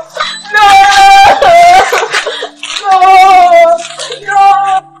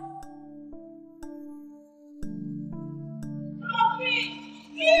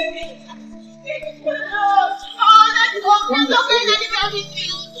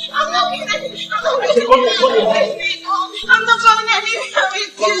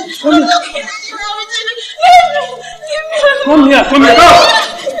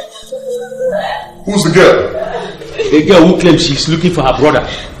 Who's the girl? A girl who claims she's looking for her brother.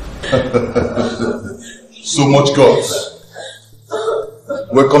 So much gods.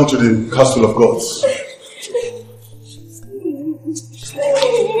 Welcome to the castle of gods.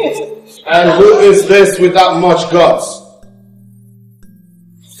 And who is this with that much guts?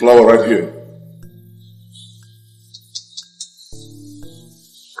 Flower right here.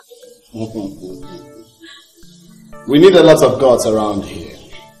 We need a lot of gods around here.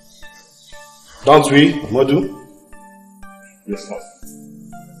 Don't we, Modu? Yes, sir.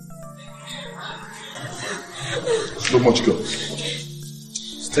 So much gods.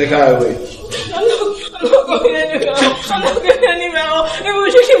 Let's take her away. I'm not going anywhere. Maybe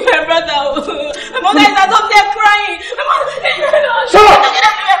we should keep my brother. My mother is up there crying. Shut up!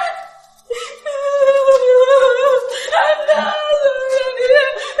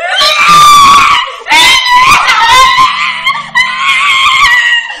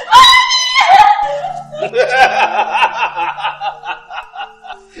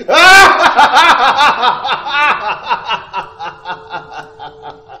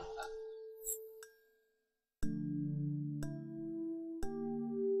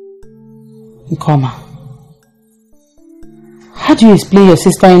 Nkoma, how do you explain your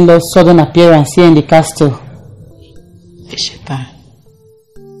sister-in-law's sudden appearance here in the castle? Esheta,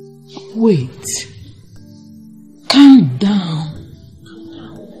 wait. Calm down.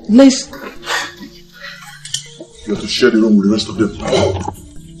 Let's... You have to share the room with the rest of them.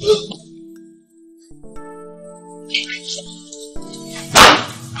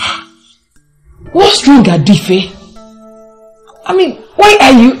 What's wrong, Adife? I mean, why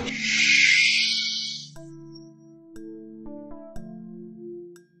are you...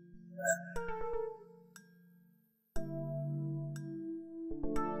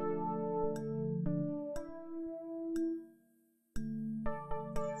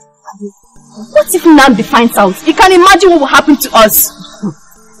 What if Nnamdi finds out? You can imagine what will happen to us.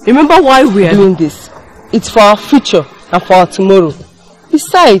 Remember why we are doing this? It's for our future and for our tomorrow.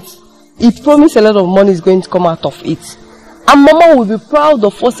 Besides, he promised a lot of money is going to come out of it. And Mama will be proud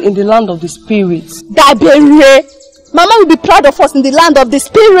of us in the land of the spirits. Dabere! Mama will be proud of us in the land of the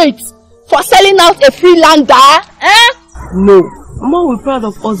spirits for selling out a freelander. Eh? No, Mama will be proud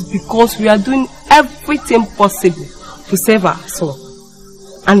of us because we are doing everything possible to save our son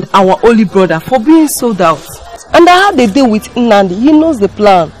and our only brother for being sold out. And I had a deal with Nnamdi. He knows the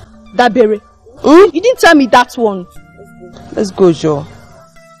plan. Dabere, you didn't tell me that one. Let's go, Joe.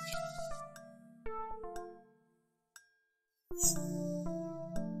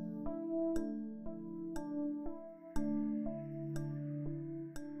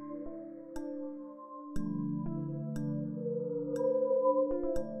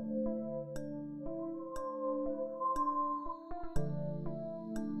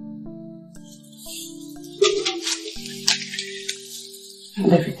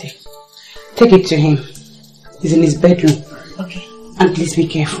 Everything. Take it to him. He's in his bedroom. Okay. And please be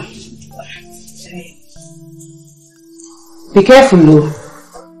careful. Be careful, Lou.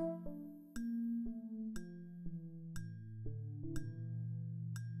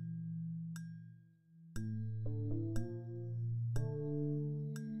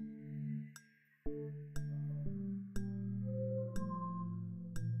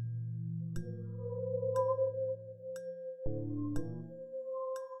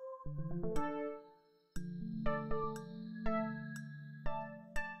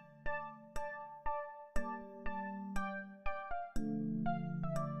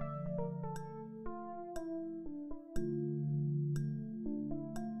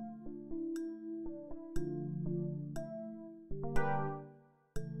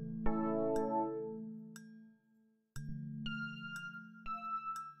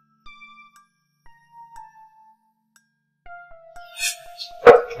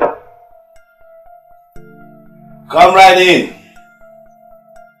 Come right in.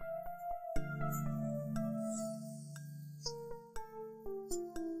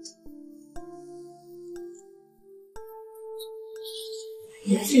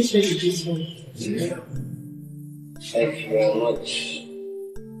 Yes, it's ready this one. Yeah. Thank you very much.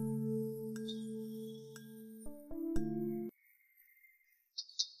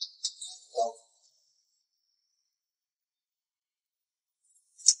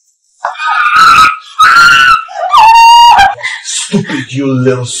 Stupid, you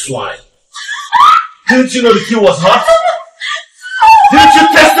little swine. Didn't you know the tea was hot? Didn't you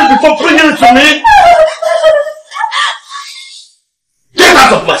test it before bringing it to me? Get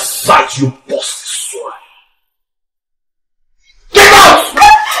out of my sight, you bossy swine. Get out!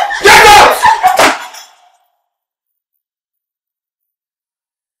 Get out!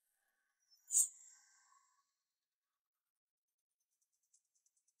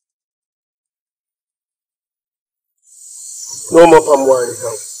 No more palm wine,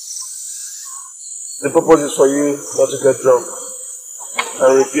 come. The purpose is for you not to get drunk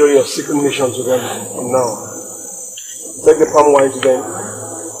and reveal your secret mission to them from now. Take the palm wine to them,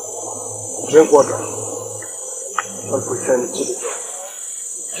 drink water, and pretend to be drunk.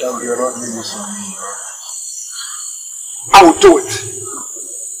 Damn, you're not really sorry. I will do it.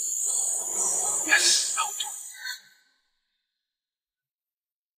 Yes, I will do it.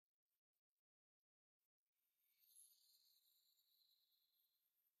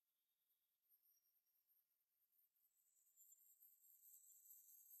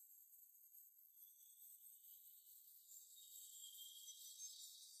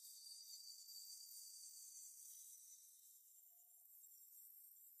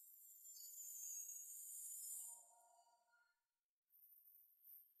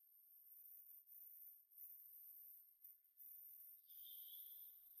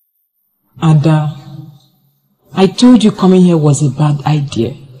 Ada, I told you coming here was a bad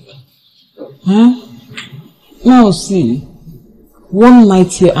idea. Huh? Now see, one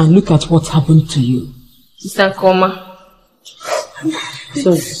night here and look at what happened to you. Sister Koma.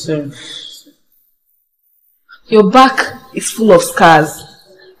 So. Your back is full of scars.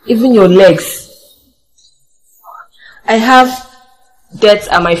 Even your legs. I have dirt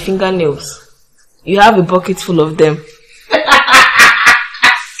at my fingernails. You have a bucket full of them.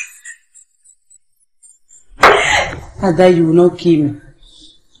 Ada, you will not kill me.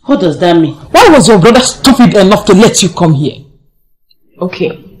 What does that mean? Why was your brother stupid enough to let you come here?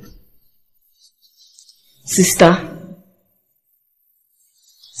 Okay. Sister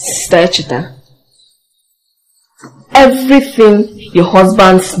Echita, everything your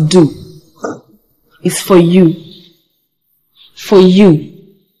husbands do is for you. For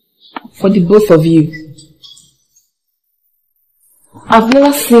you. For the both of you. I've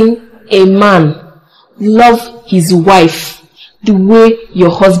never seen a man love his wife the way your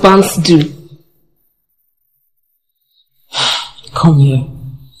husbands do. Come here.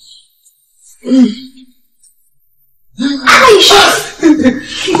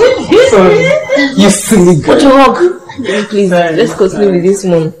 You silly girl. What a hug. Please, let's continue with this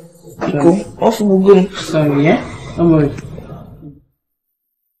one. Go. Off we go. Sorry, yeah? Don't worry.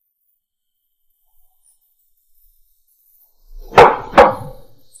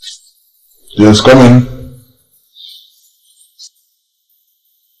 Yes, come in.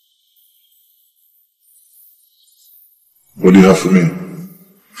 What do you have for me?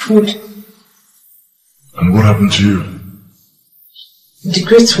 Food. And what happened to you? The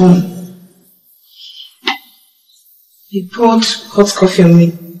great one. He poured hot coffee on me.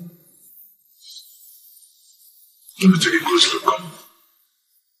 Let me take a close look.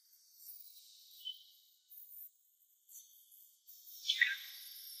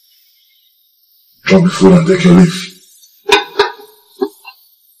 Drop the food and take your leave.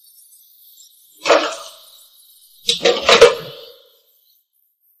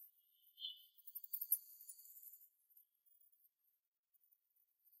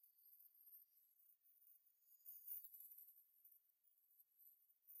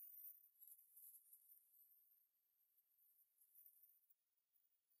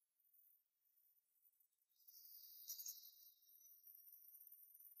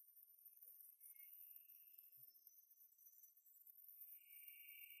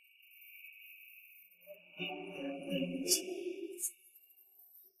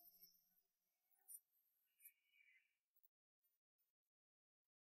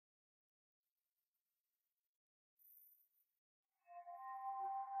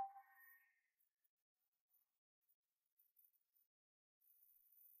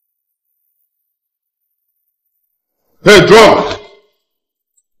 Hey, drunk!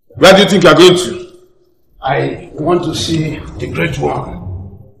 Where do you think you are going to? I want to see the great one.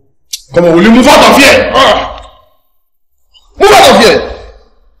 Come on, will you move out of here? Move out of here!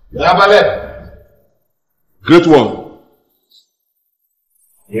 Yabale. Great one.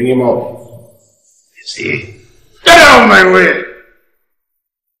 Bring him up. You see? Get out of my way!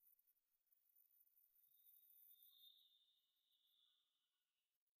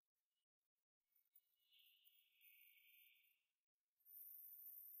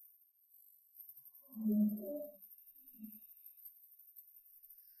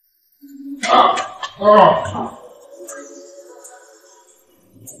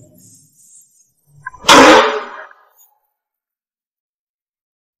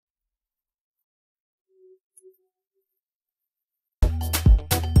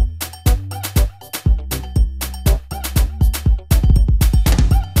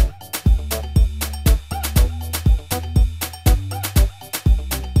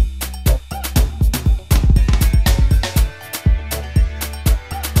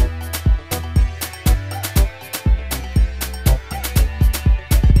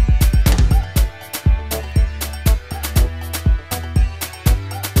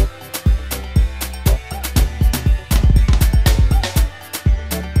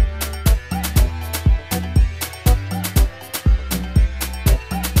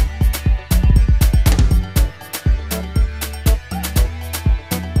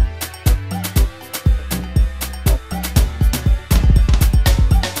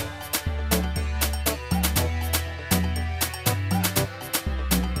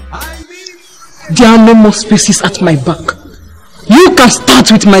 There are no more spaces at my back. You can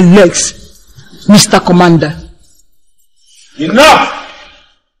start with my legs, Mr. Commander. Enough!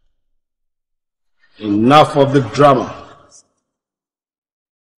 Enough of the drama.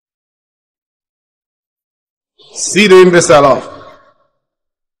 See the imbecile off.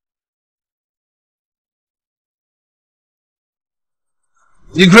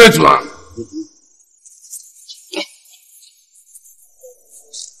 The great man.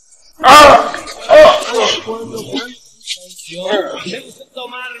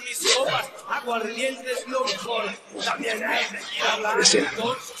 Listen,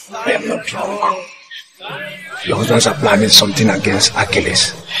 I am not drunk. Your husbands are planning something against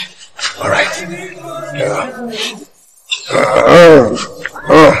Achilles. Alright?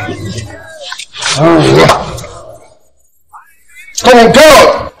 Come on,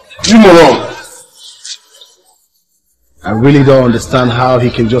 go! You moron! I really don't understand how he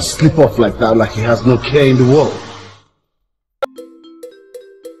can just slip off like that, like he has no care in the world.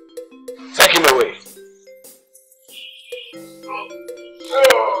 Take him away.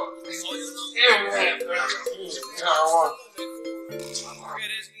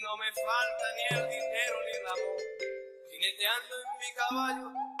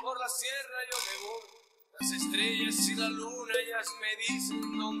 Por la sierra yo me voy, las estrellas y la luna ellas me dicen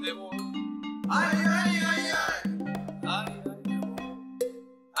dónde voy. Ay, ay, ay, ay, ay,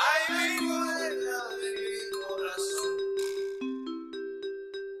 ay, mi morena de mi corazón.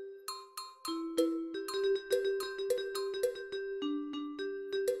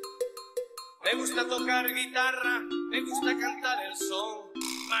 Me gusta tocar guitarra, me gusta cantar el son.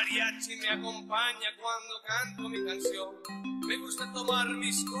 Mariachi me acompaña cuando canto mi canción. Me gusta tomar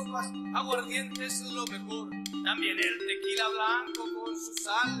mis copas, aguardiente es lo mejor. También el tequila blanco con su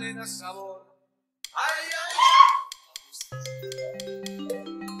sal le da sabor. Ay, ay,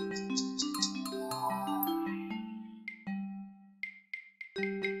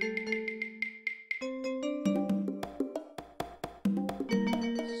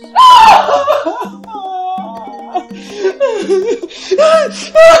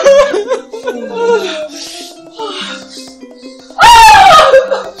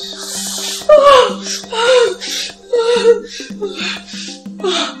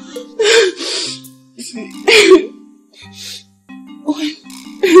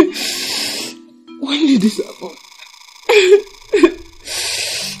 When did this happen?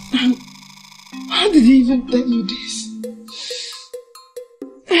 And how did he even tell you this?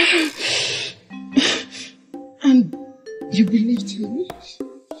 And you believed him?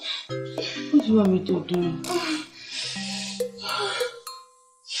 What do you want me to do?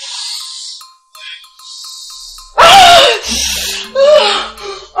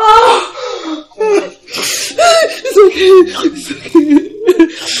 It's okay.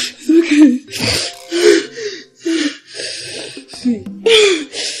 It's okay. See,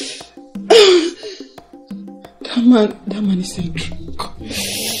 that man is a drunk.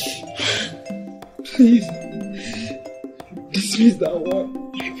 Please, dismiss that one.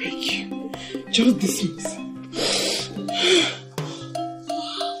 I beg you. Just dismiss.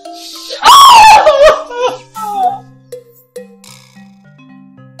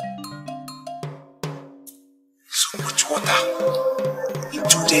 So much water in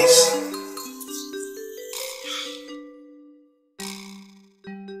 2 days.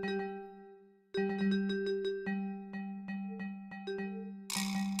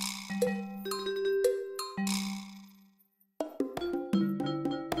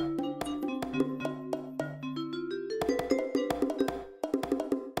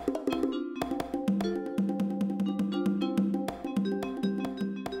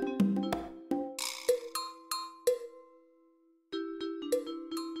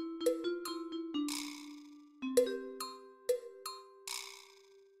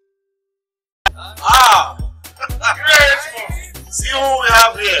 See who we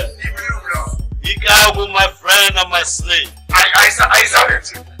have here. The guy who my friend and my slave. I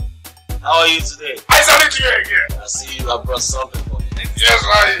salute you. How are you today? I salute you again. I see you have brought something for me. Yes,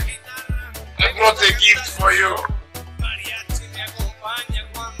 I brought a gift for you.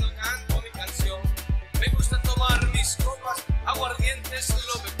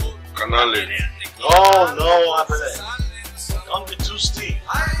 Canale. No, Abele. Don't be too steep.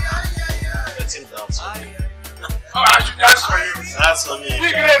 Get him down so Oh, I should dance for you. Dance for me.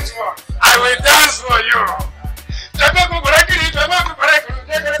 Be grateful. I will dance for you.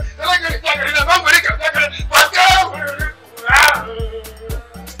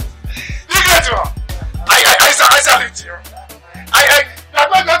 Be grateful. I salute you.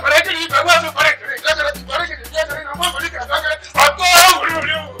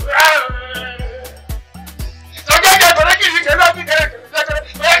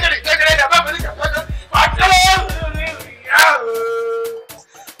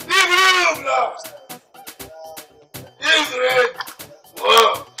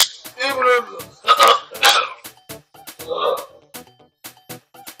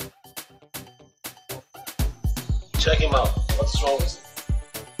 Check him out. What's wrong with him?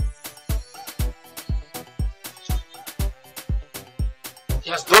 He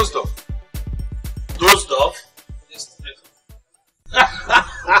has dozed off. Dozed off? Yes.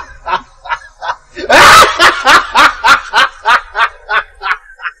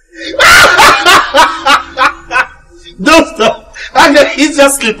 Dozed off? How can he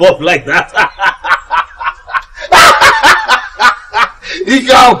just slip off like that? He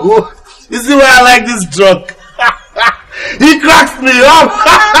can't go. You see why I like this drunk? He cracks me up.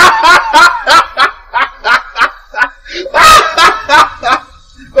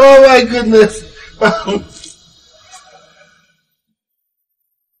 Oh my goodness.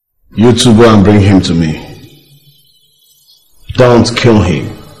 You two go and bring him to me. Don't kill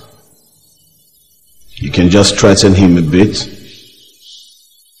him. You can just threaten him a bit,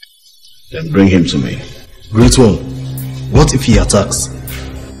 then bring him to me. Great one. What if he attacks?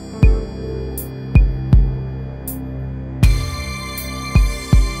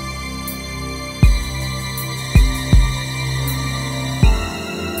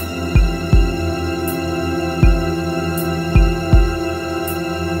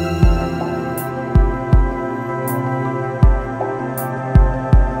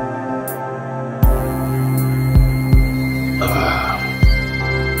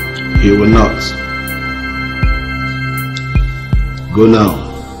 He will not. Go now.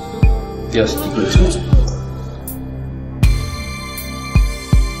 Yes, please.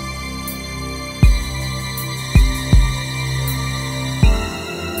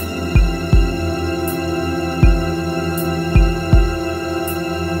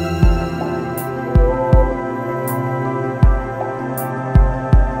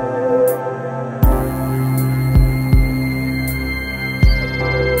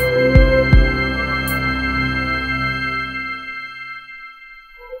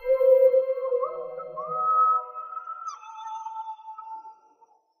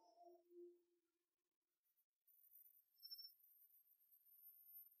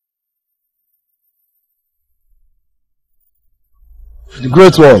 The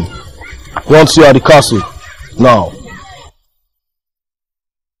Great One wants you at the castle now.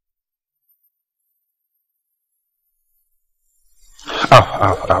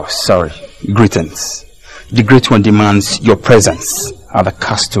 Oh, sorry. Greetings. The Great One demands your presence at the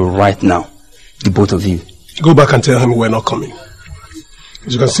castle right now. The both of you. Go back and tell him we're not coming.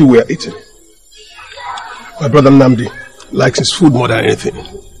 As you can see, we're eating. My brother Nnamdi likes his food more than anything.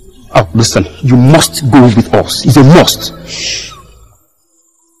 Oh, listen, you must go with us. It's a must.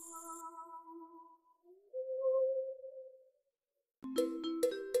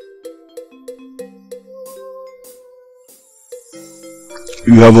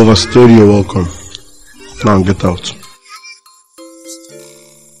 You have overstayed your welcome. Now get out.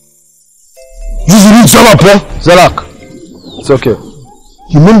 Zalak. It's okay.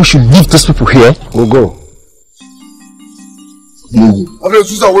 You mean we should leave these people here? We'll go. Move. I'm going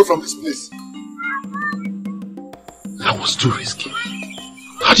to away from this place. That was too risky.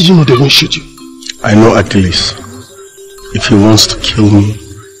 How did you know they won't shoot you? I know Achilles. If he wants to kill me,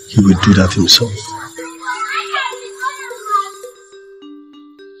 he will do that himself.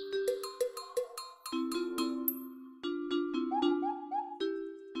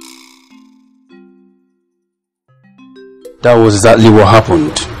 That was exactly what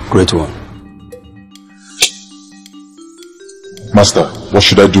happened, Great One. Master, what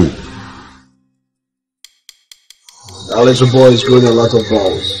should I do? That little boy is growing a lot of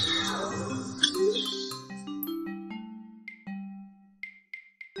balls.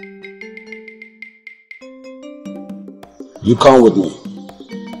 You come with me.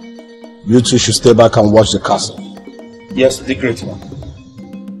 You two should stay back and watch the castle. Yes, the Great One.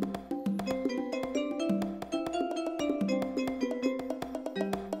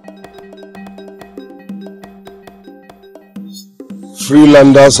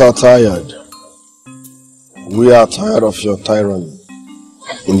 Freelanders are tired. We are tired of your tyranny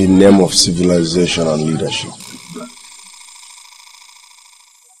in the name of civilization and leadership.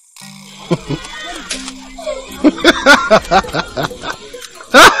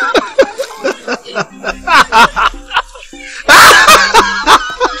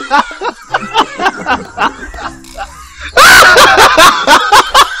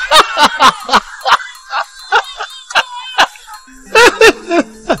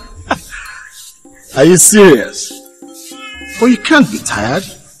 Are you serious? Well, you can't be tired,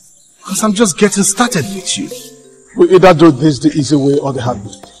 because I'm just getting started with you. We either do this the easy way or the hard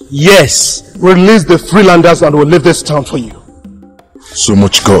way. Yes! Release the Freelanders and we'll leave this town for you. So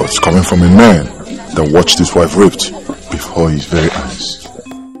much guts coming from a man that watched his wife raped before his very eyes.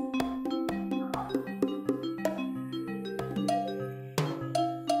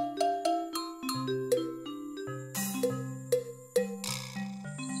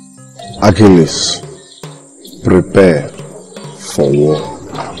 Achilles, prepare for war.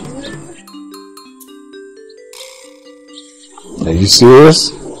 Are you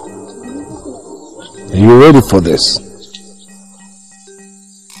serious? Are you ready for this?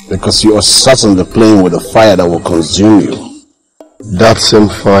 Because you are certainly playing with a fire that will consume you. That same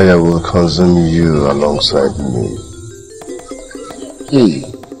fire will consume you alongside me.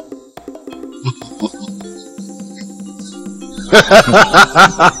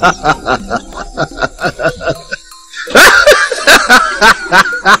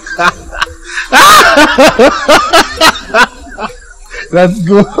 Let's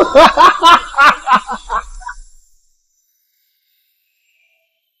go.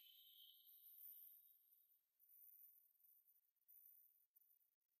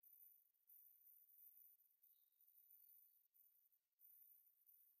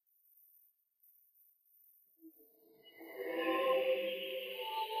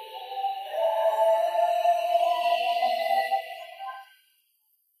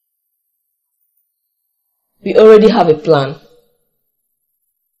 We already have a plan.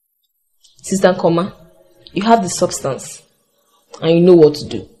 Sister Nkoma, you have the substance and you know what to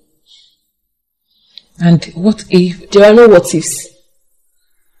do. And what if? There are no what ifs.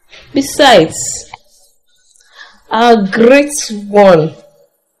 Besides, our great one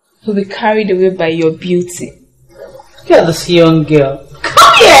will be carried away by your beauty. You're this young girl.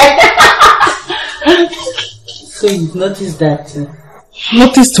 Come here! So you've noticed that?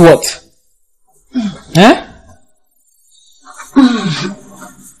 Noticed what? Huh?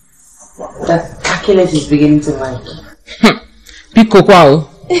 That Achilles is beginning to like. Pico wow.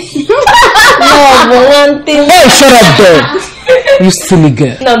 No, but one thing. Hey, shut up there. You silly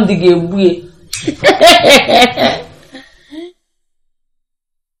girl. Nnamdi.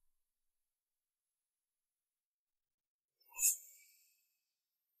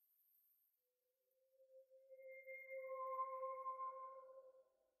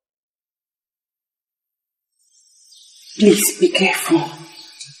 Please be careful.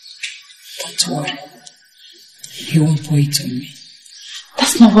 Don't worry. You won't pour it on me.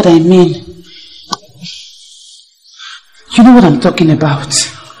 That's not what I mean. You know what I'm talking about.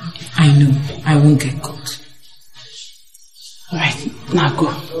 I know. I won't get caught. Alright, now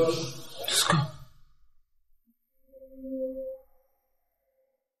go. Just go.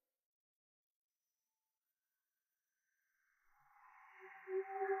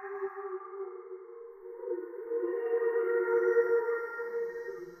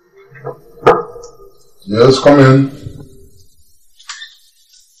 Yes, come in.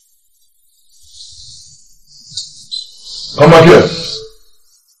 Come back here.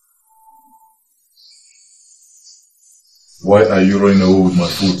 Why are you running away with my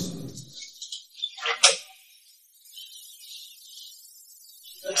food?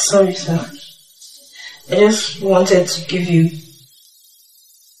 Sorry, sir. I just wanted to give you.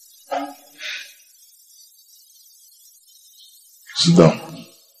 Sit down.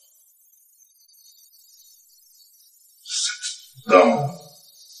 Sit down.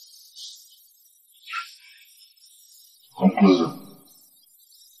 Come closer.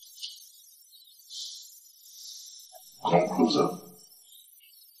 Come closer.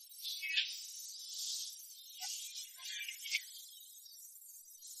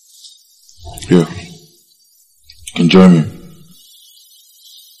 Here. Enjoy me.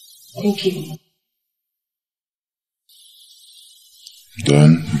 Thank you.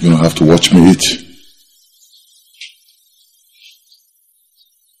 Then you're gonna have to watch me eat.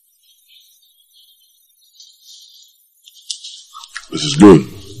 This is good.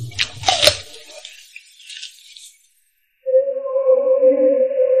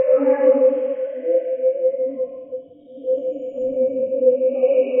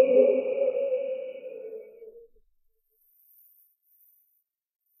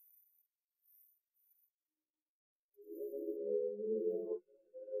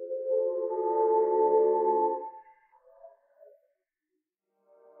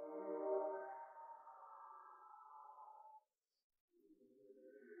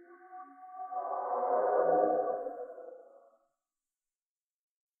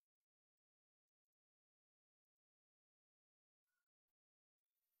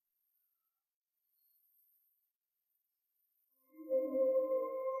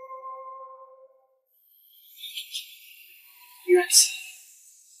 Yes.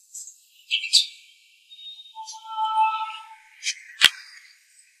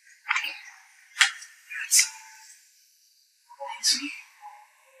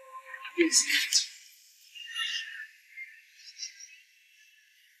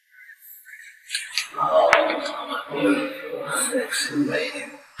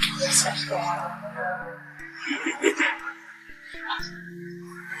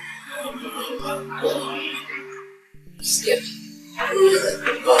 Skip.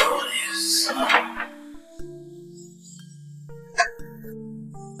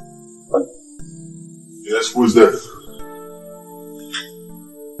 Yes, who is that?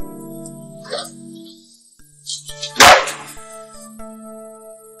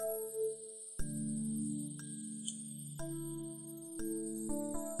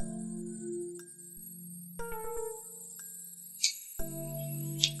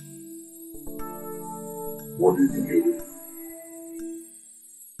 What do you think you do?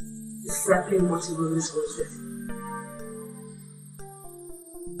 Exactly what you always wanted.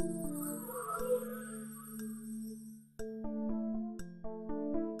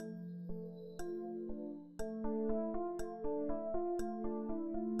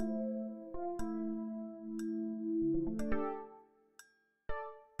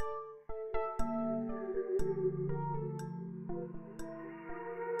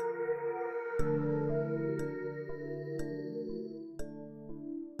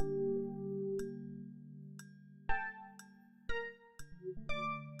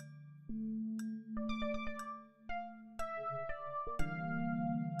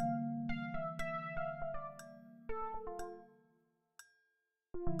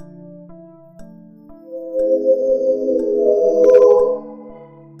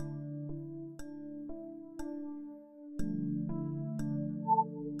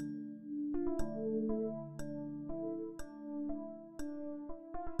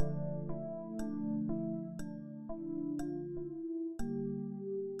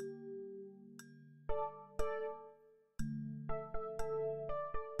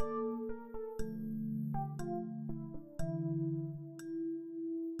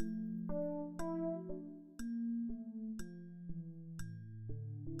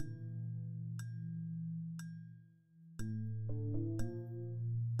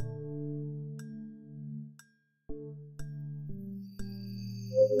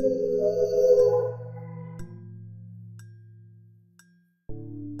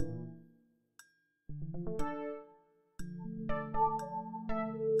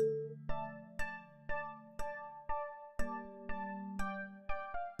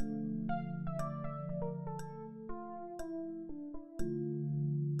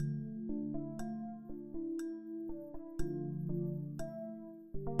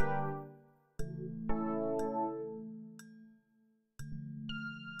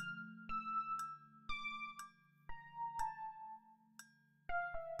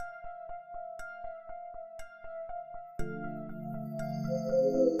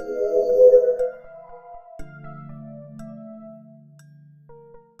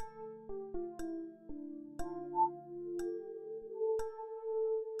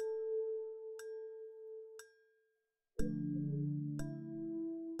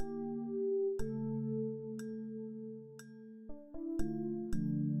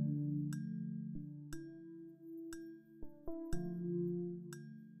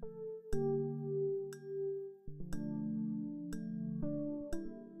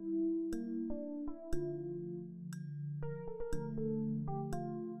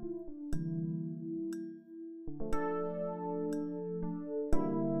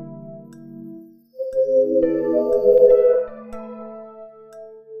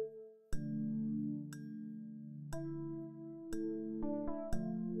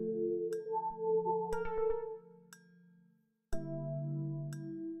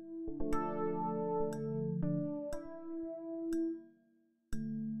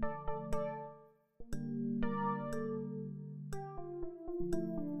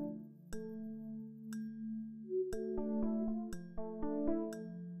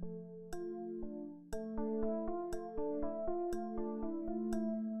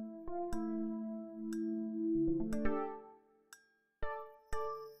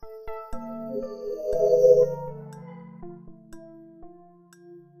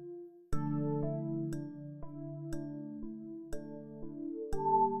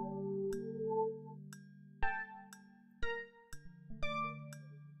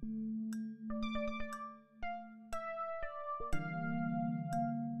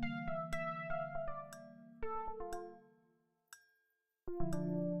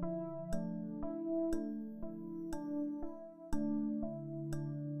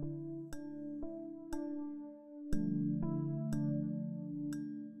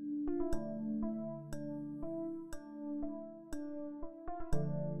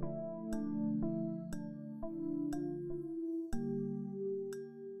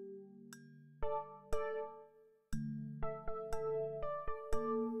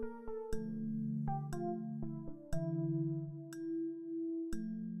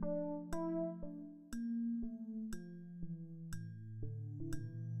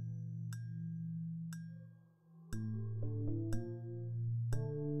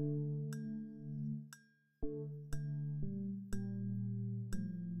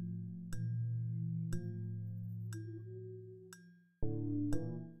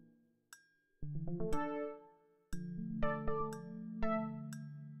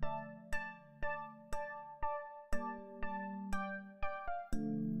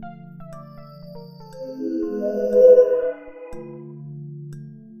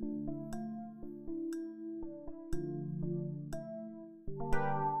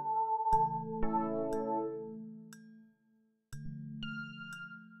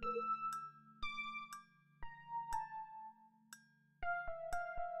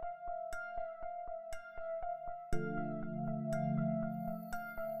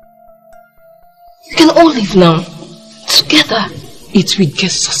 You can all live now, together. It will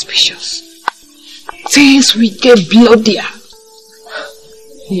get suspicious. Things will get bloodier.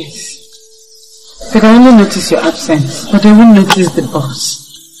 Yes. They can only notice your absence, but they won't notice the boss.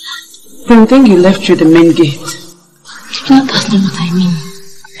 They will think you left through the main gate. No, that's not what I mean.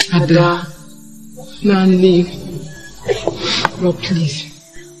 Ada, now leave. But please,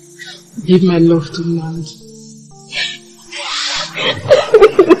 give my love to Nnamdi.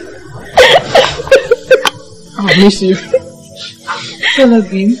 I'll miss you. I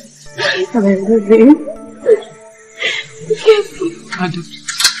love you. I love you. Ada,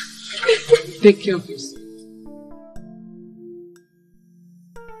 take care of yourself.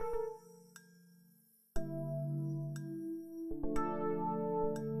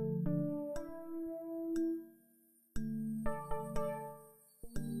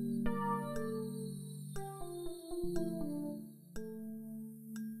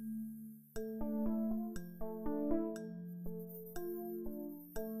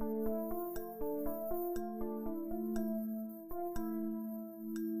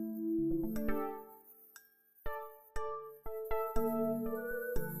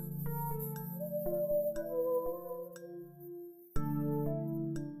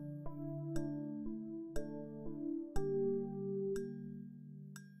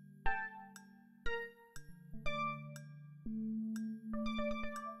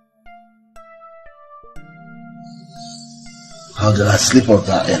 How did I sleep off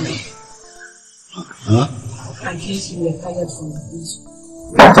that early? Huh? I guess you were tired from this.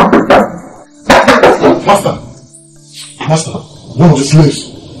 Master, one of the slaves,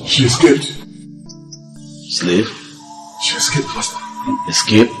 she escaped. Slave? She escaped, Master.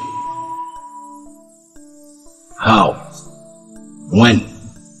 Escape? How? When?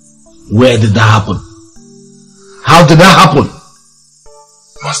 Where did that happen? How did that happen?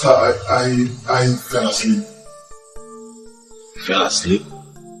 Master, I fell asleep. Fell asleep?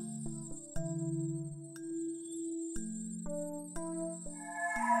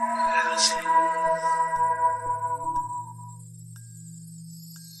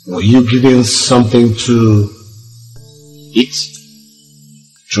 Were you given something to eat?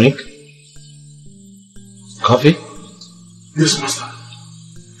 Drink? Coffee? Yes, Master.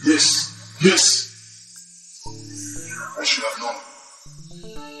 Yes. I should have known.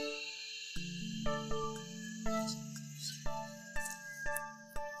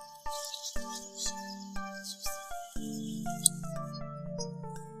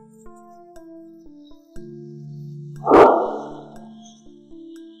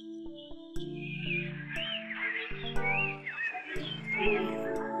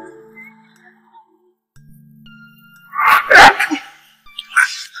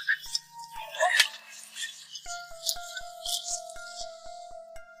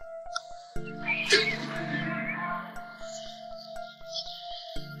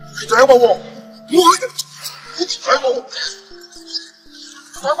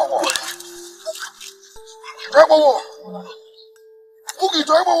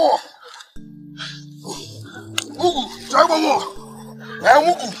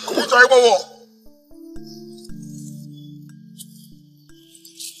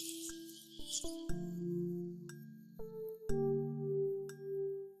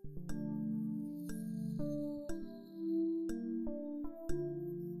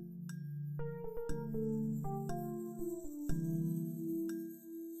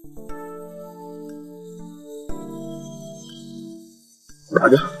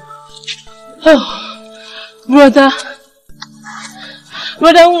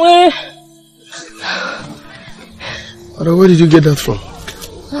 Brother, where? Brother, where did you get that from?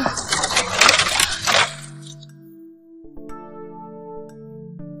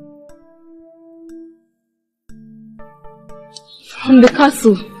 From the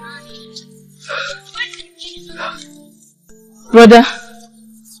castle. Brother.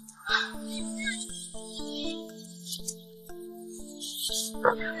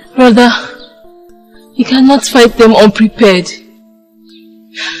 Brother, you cannot fight them unprepared.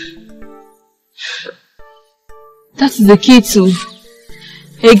 That is the key to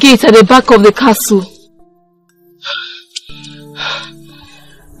a gate at the back of the castle.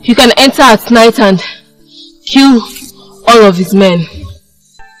 You can enter at night and kill all of his men.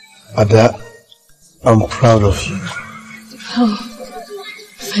 Ada, I'm proud of you. Oh,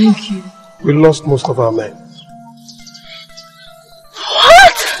 thank you. We lost most of our men.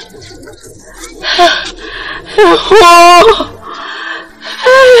 What? Oh!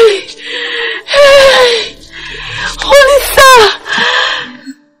 Hey! Hey! Holy sir!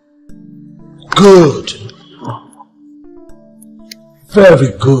 Good.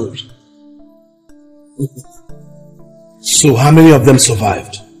 Very good. So how many of them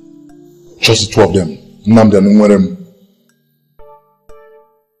survived? Just the two of them. Nnamdi and Umwerem.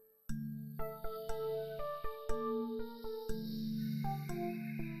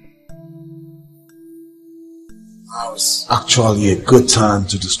 Now is actually a good time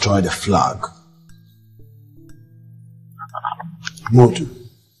to destroy the flag. Modu,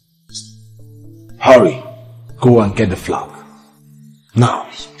 hurry, go and get the flag. Now.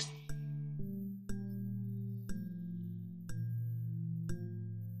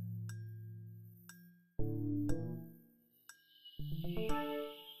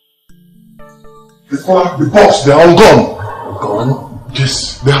 The flag, the box, they're all gone. Gone?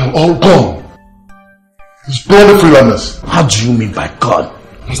 Yes, they are all gone. It's bloody freelanders. How do you mean by gone?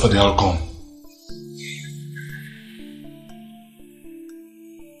 Master, they are gone.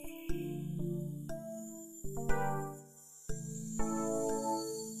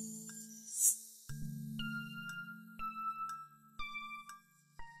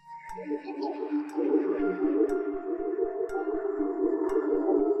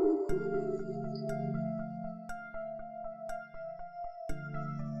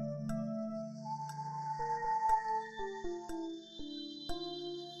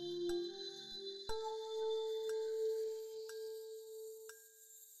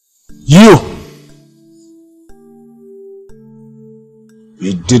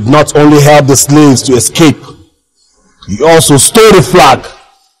 You did not only help the slaves to escape, you also stole the flag.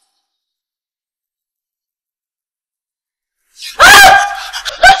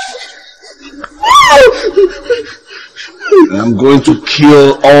 I'm going to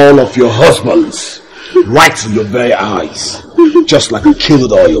kill all of your husbands right in your very eyes, just like I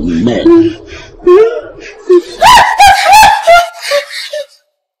killed all your men.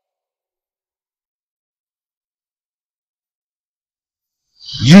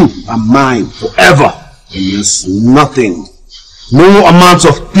 You are mine forever, and there's nothing, no amount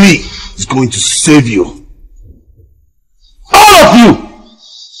of plea is going to save you. All of you!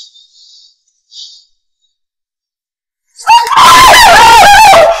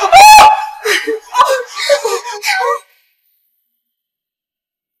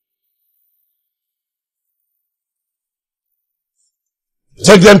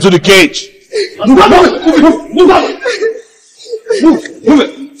 Take them to the cage. Move it.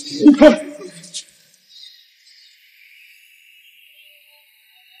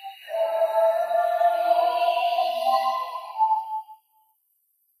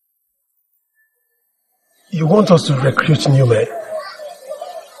 You want us to recruit new men?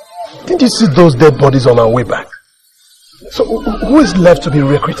 Didn't you see those dead bodies on our way back? So who is left to be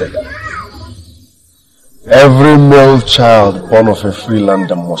recruited? Every male child born of a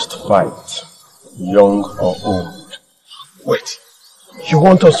freelander must fight, young or old. Wait, you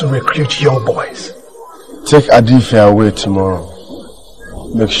want us to recruit young boys? Take Adife away tomorrow.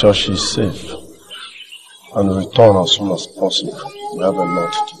 Make sure she's safe. And return as soon as possible. We have a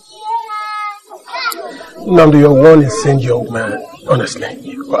lot to do. Nnamdi, you're one insane young man. Honestly,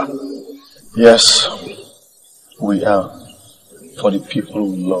 you are. Yes, we are. For the people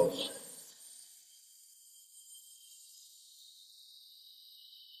we love.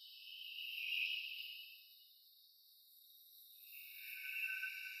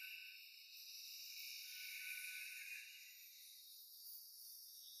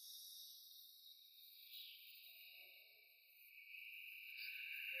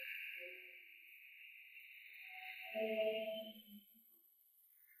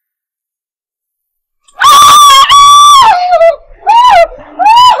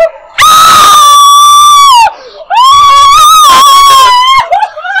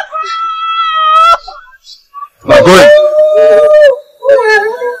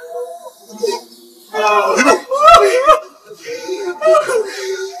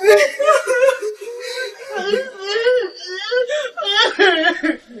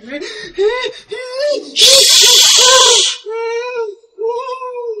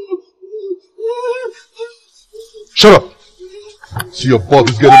 Shut up! See, your butt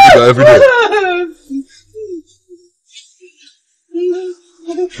is getting bigger every day.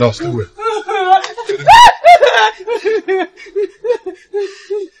 Now stay away.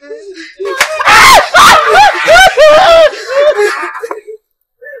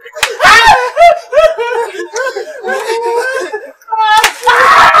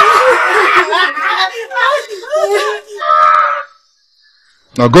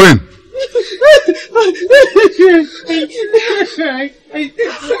 Now go in.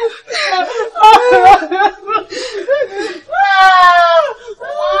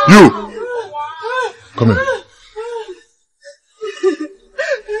 You! Come in.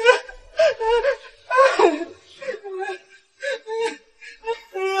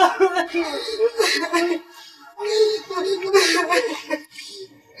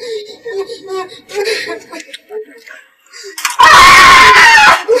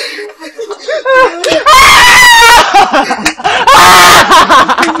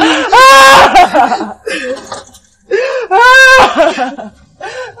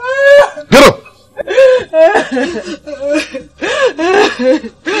 Why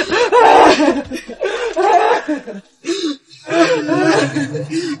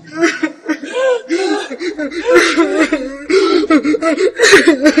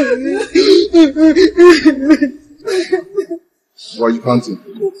are you panting?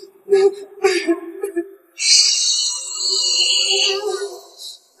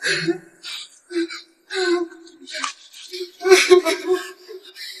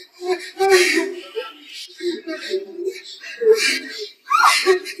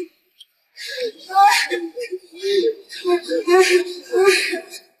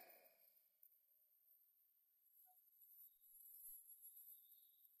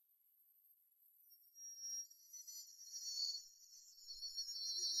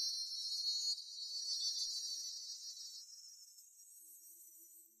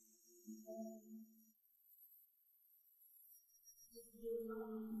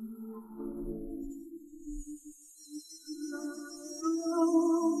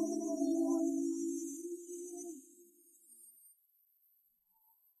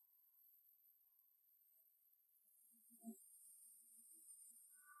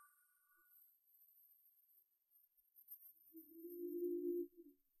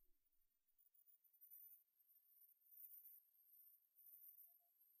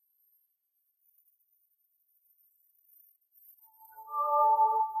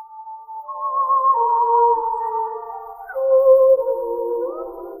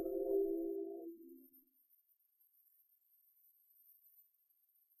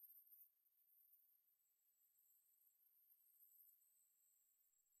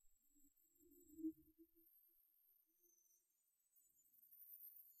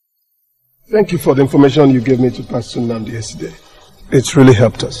 Thank you for the information you gave me to pass to Nnamdi yesterday. It's really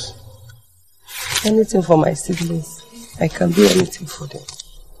helped us. Anything for my siblings. I can do anything for them.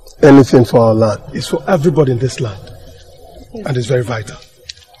 Anything for our land. It's for everybody in this land. Yes. And it's very vital.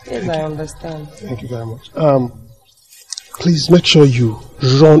 Yes, I understand. Thank you very much. Please make sure you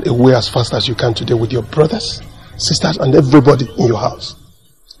run away as fast as you can today with your brothers, sisters, and everybody in your house.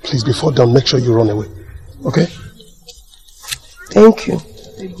 Please, before dawn, make sure you run away. Okay? Thank you.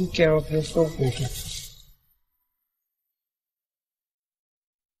 Take good care of yourself. Thank you.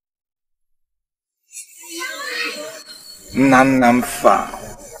 Nnam fa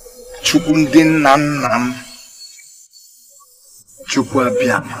Chukundi Nnam Chukwu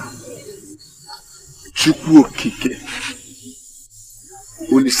Abiama Chukwu Okike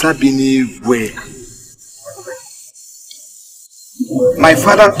Olisabini Where. My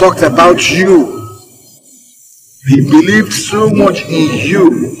father talked about you. He believed so much in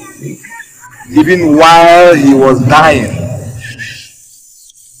you, even while he was dying.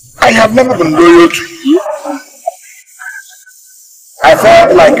 I have never been loyal to you. I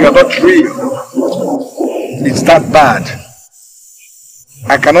felt like you're not real. It's that bad.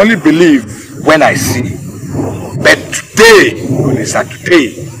 I can only believe when I see. But today, Olisa,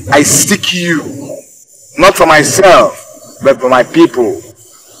 today, I seek you. Not for myself, but for my people.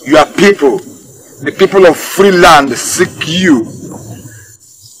 Your people. The people of free land seek you.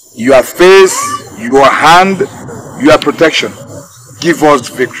 Your face, your hand, your protection. Give us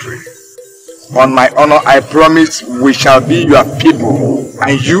victory. On my honor, I promise we shall be your people,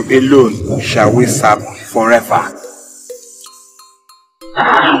 and you alone shall we serve forever.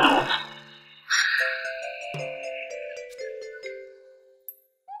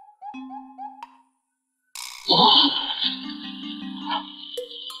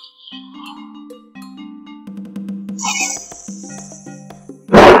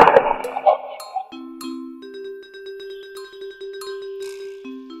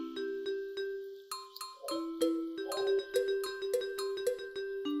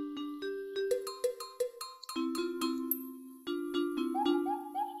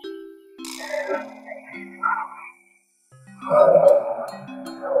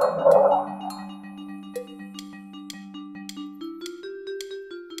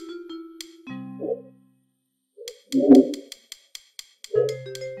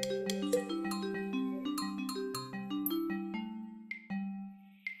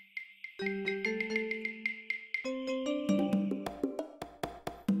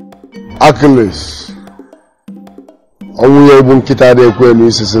 Achilles. I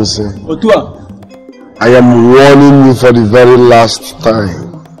am warning you for the very last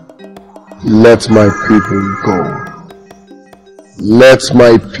time. Let my people go. Let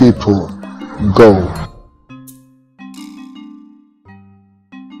my people go.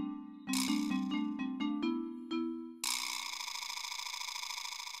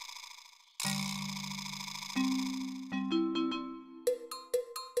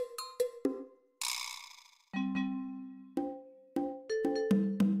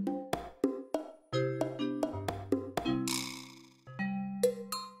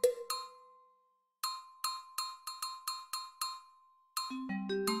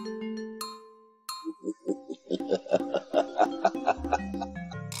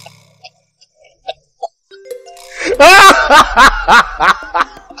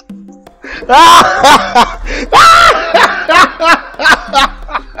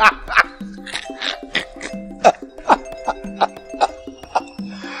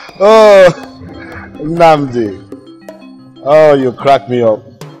 Oh, Nnamdi. Oh, you crack me up.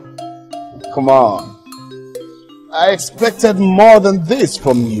 Come on. I expected more than this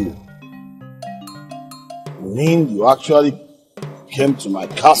from you. You mean you actually came to my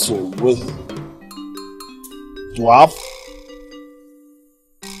castle with dwarf,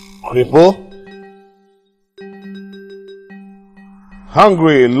 cripple,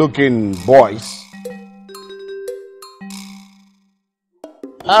 hungry looking boys,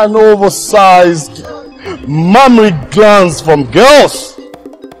 and oversized mammary glands from girls.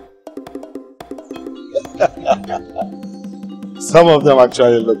 Some of them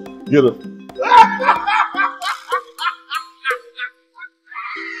actually look beautiful.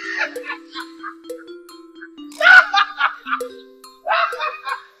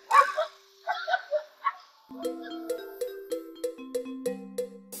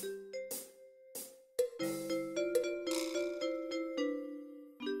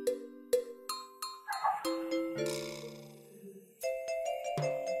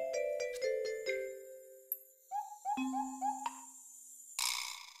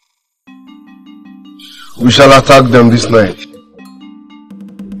 We shall attack them this night.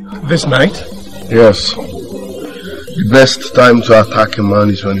 This night? Yes. The best time to attack a man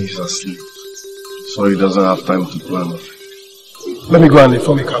is when he's asleep, so he doesn't have time to plan. Let me go and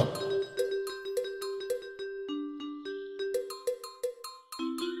inform you come.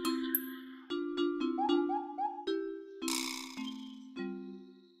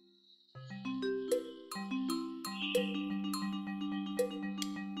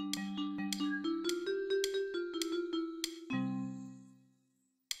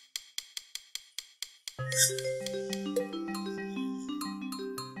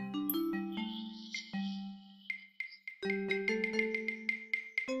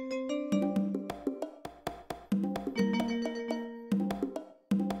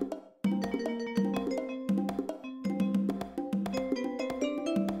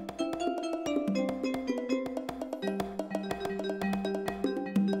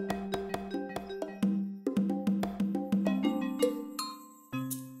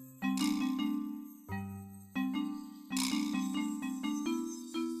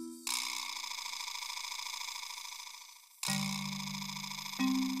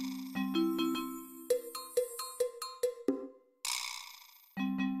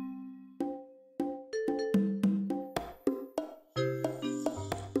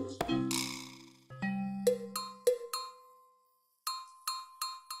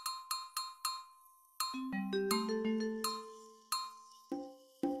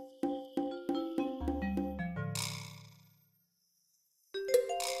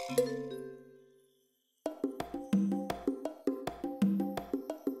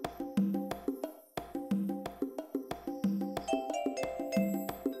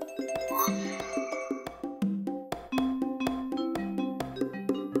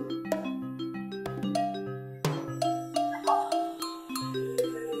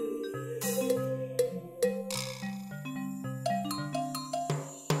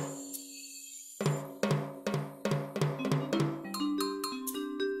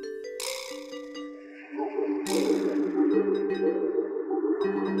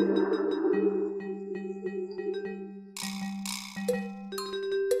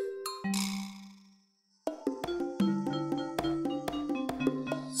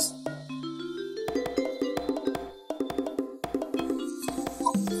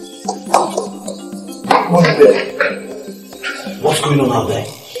 What's going on out there?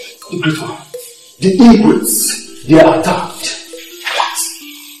 The ingrates, they are attacked.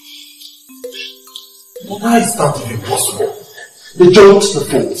 What? How is that even possible? They jumped the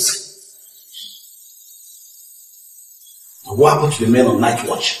fence. What happened to the men on night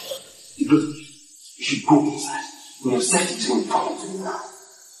watch? You should go inside. We have set it in front of you now.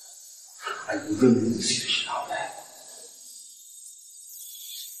 I will really need the situation out there.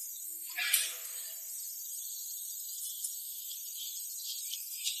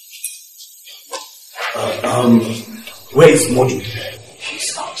 Where is Modu?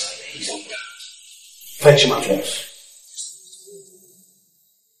 He's outside. He's on there. Fetch him at once.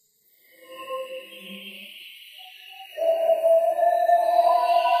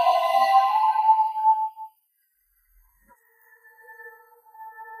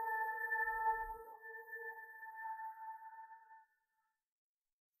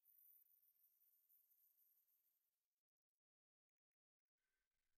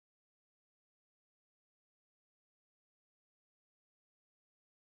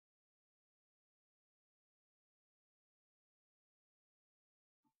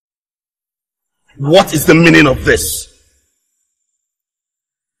 What is the meaning of this?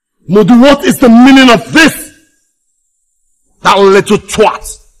 Modu, what is the meaning of this? That little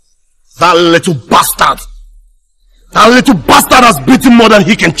twat. That little bastard. That little bastard has beaten more than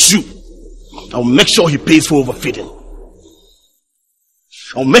he can chew. I'll make sure he pays for overfeeding.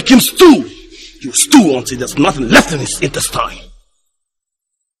 I'll make him stew. He'll stew until there's nothing left in his intestine.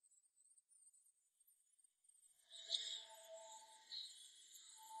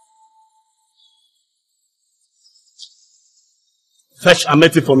 Fetch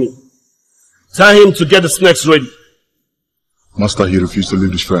Ameti for me. Tell him to get the snakes ready. Master, he refused to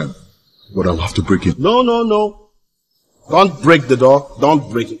leave the shrine, but I'll have to break it. No. Don't break the door. Don't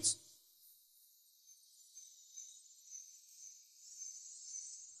break it.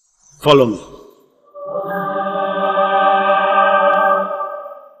 Follow me.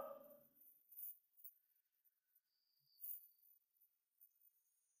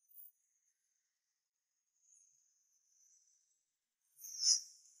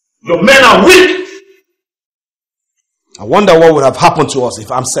 Your men are weak! I wonder what would have happened to us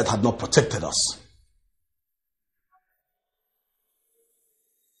if Amset had not protected us.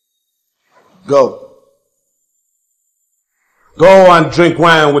 Go. Go and drink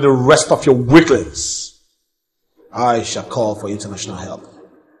wine with the rest of your weaklings. I shall call for international help.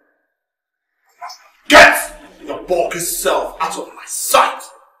 Get your bogus self out of my sight!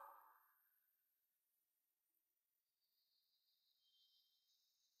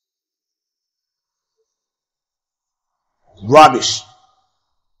 Rubbish.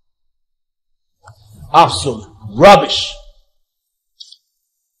 Absolute rubbish.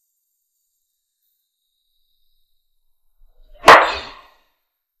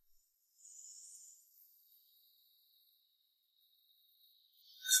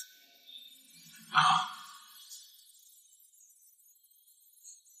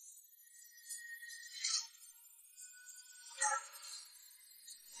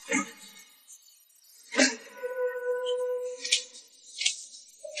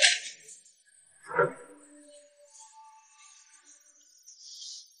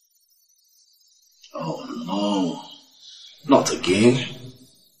 Not again.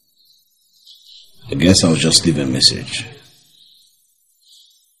 I guess I'll just leave a message.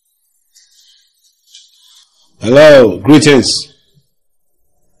 Hello, greetings.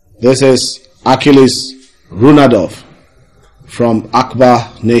 This is Achilles Runadov from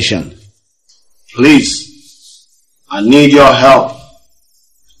Akbar Nation. Please, I need your help.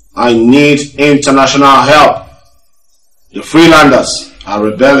 I need international help. The Freelanders are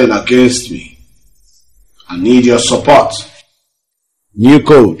rebelling against me. I need your support. New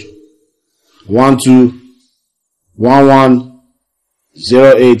code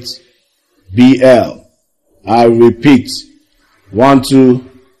 121108BL. I repeat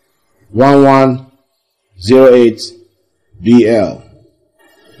 121108BL.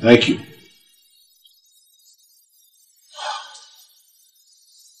 Thank you.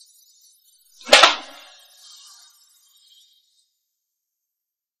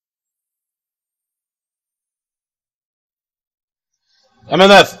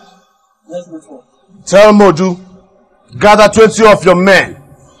 MNF, tell Modu, gather 20 of your men,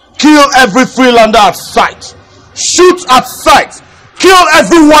 kill every Freelander at sight, shoot at sight, kill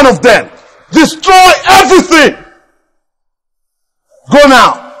every one of them, destroy everything. Go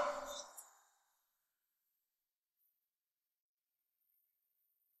now.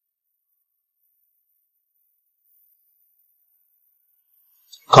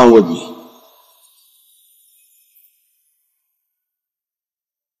 Come with me.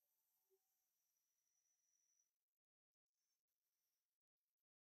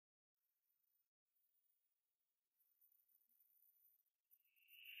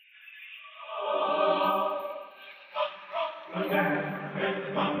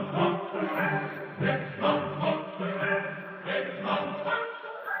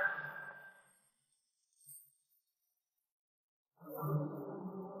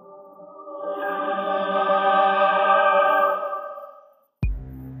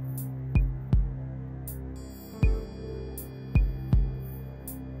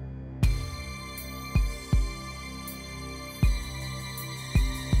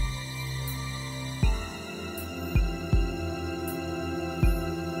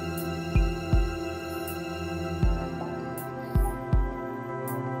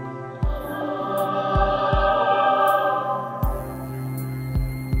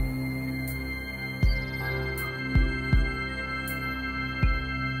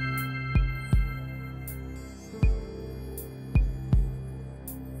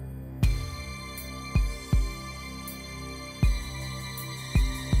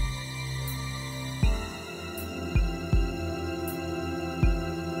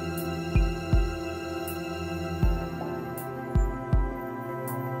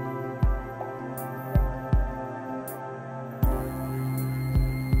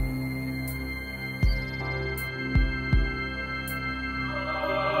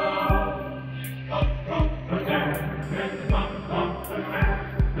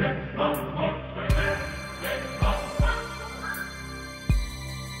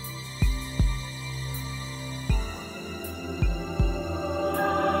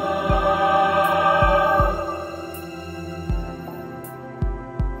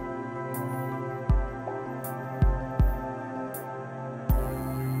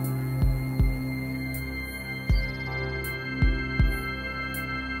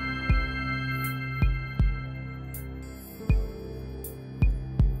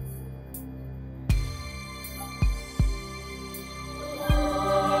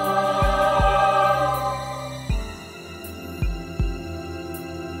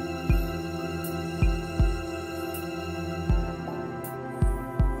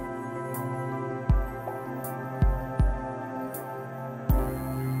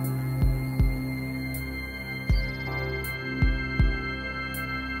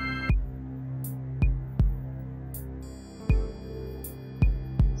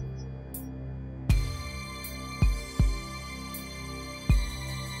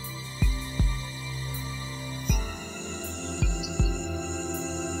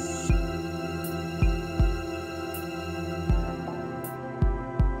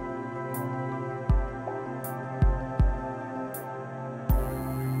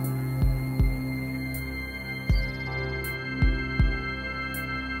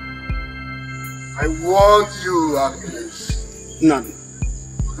 I want you, Achilles. Nnamdi.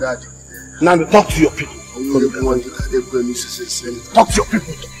 Daddy. Nnamdi, talk to your people. Talk to your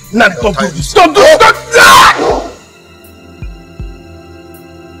people. Nnamdi, don't do this. Don't do this!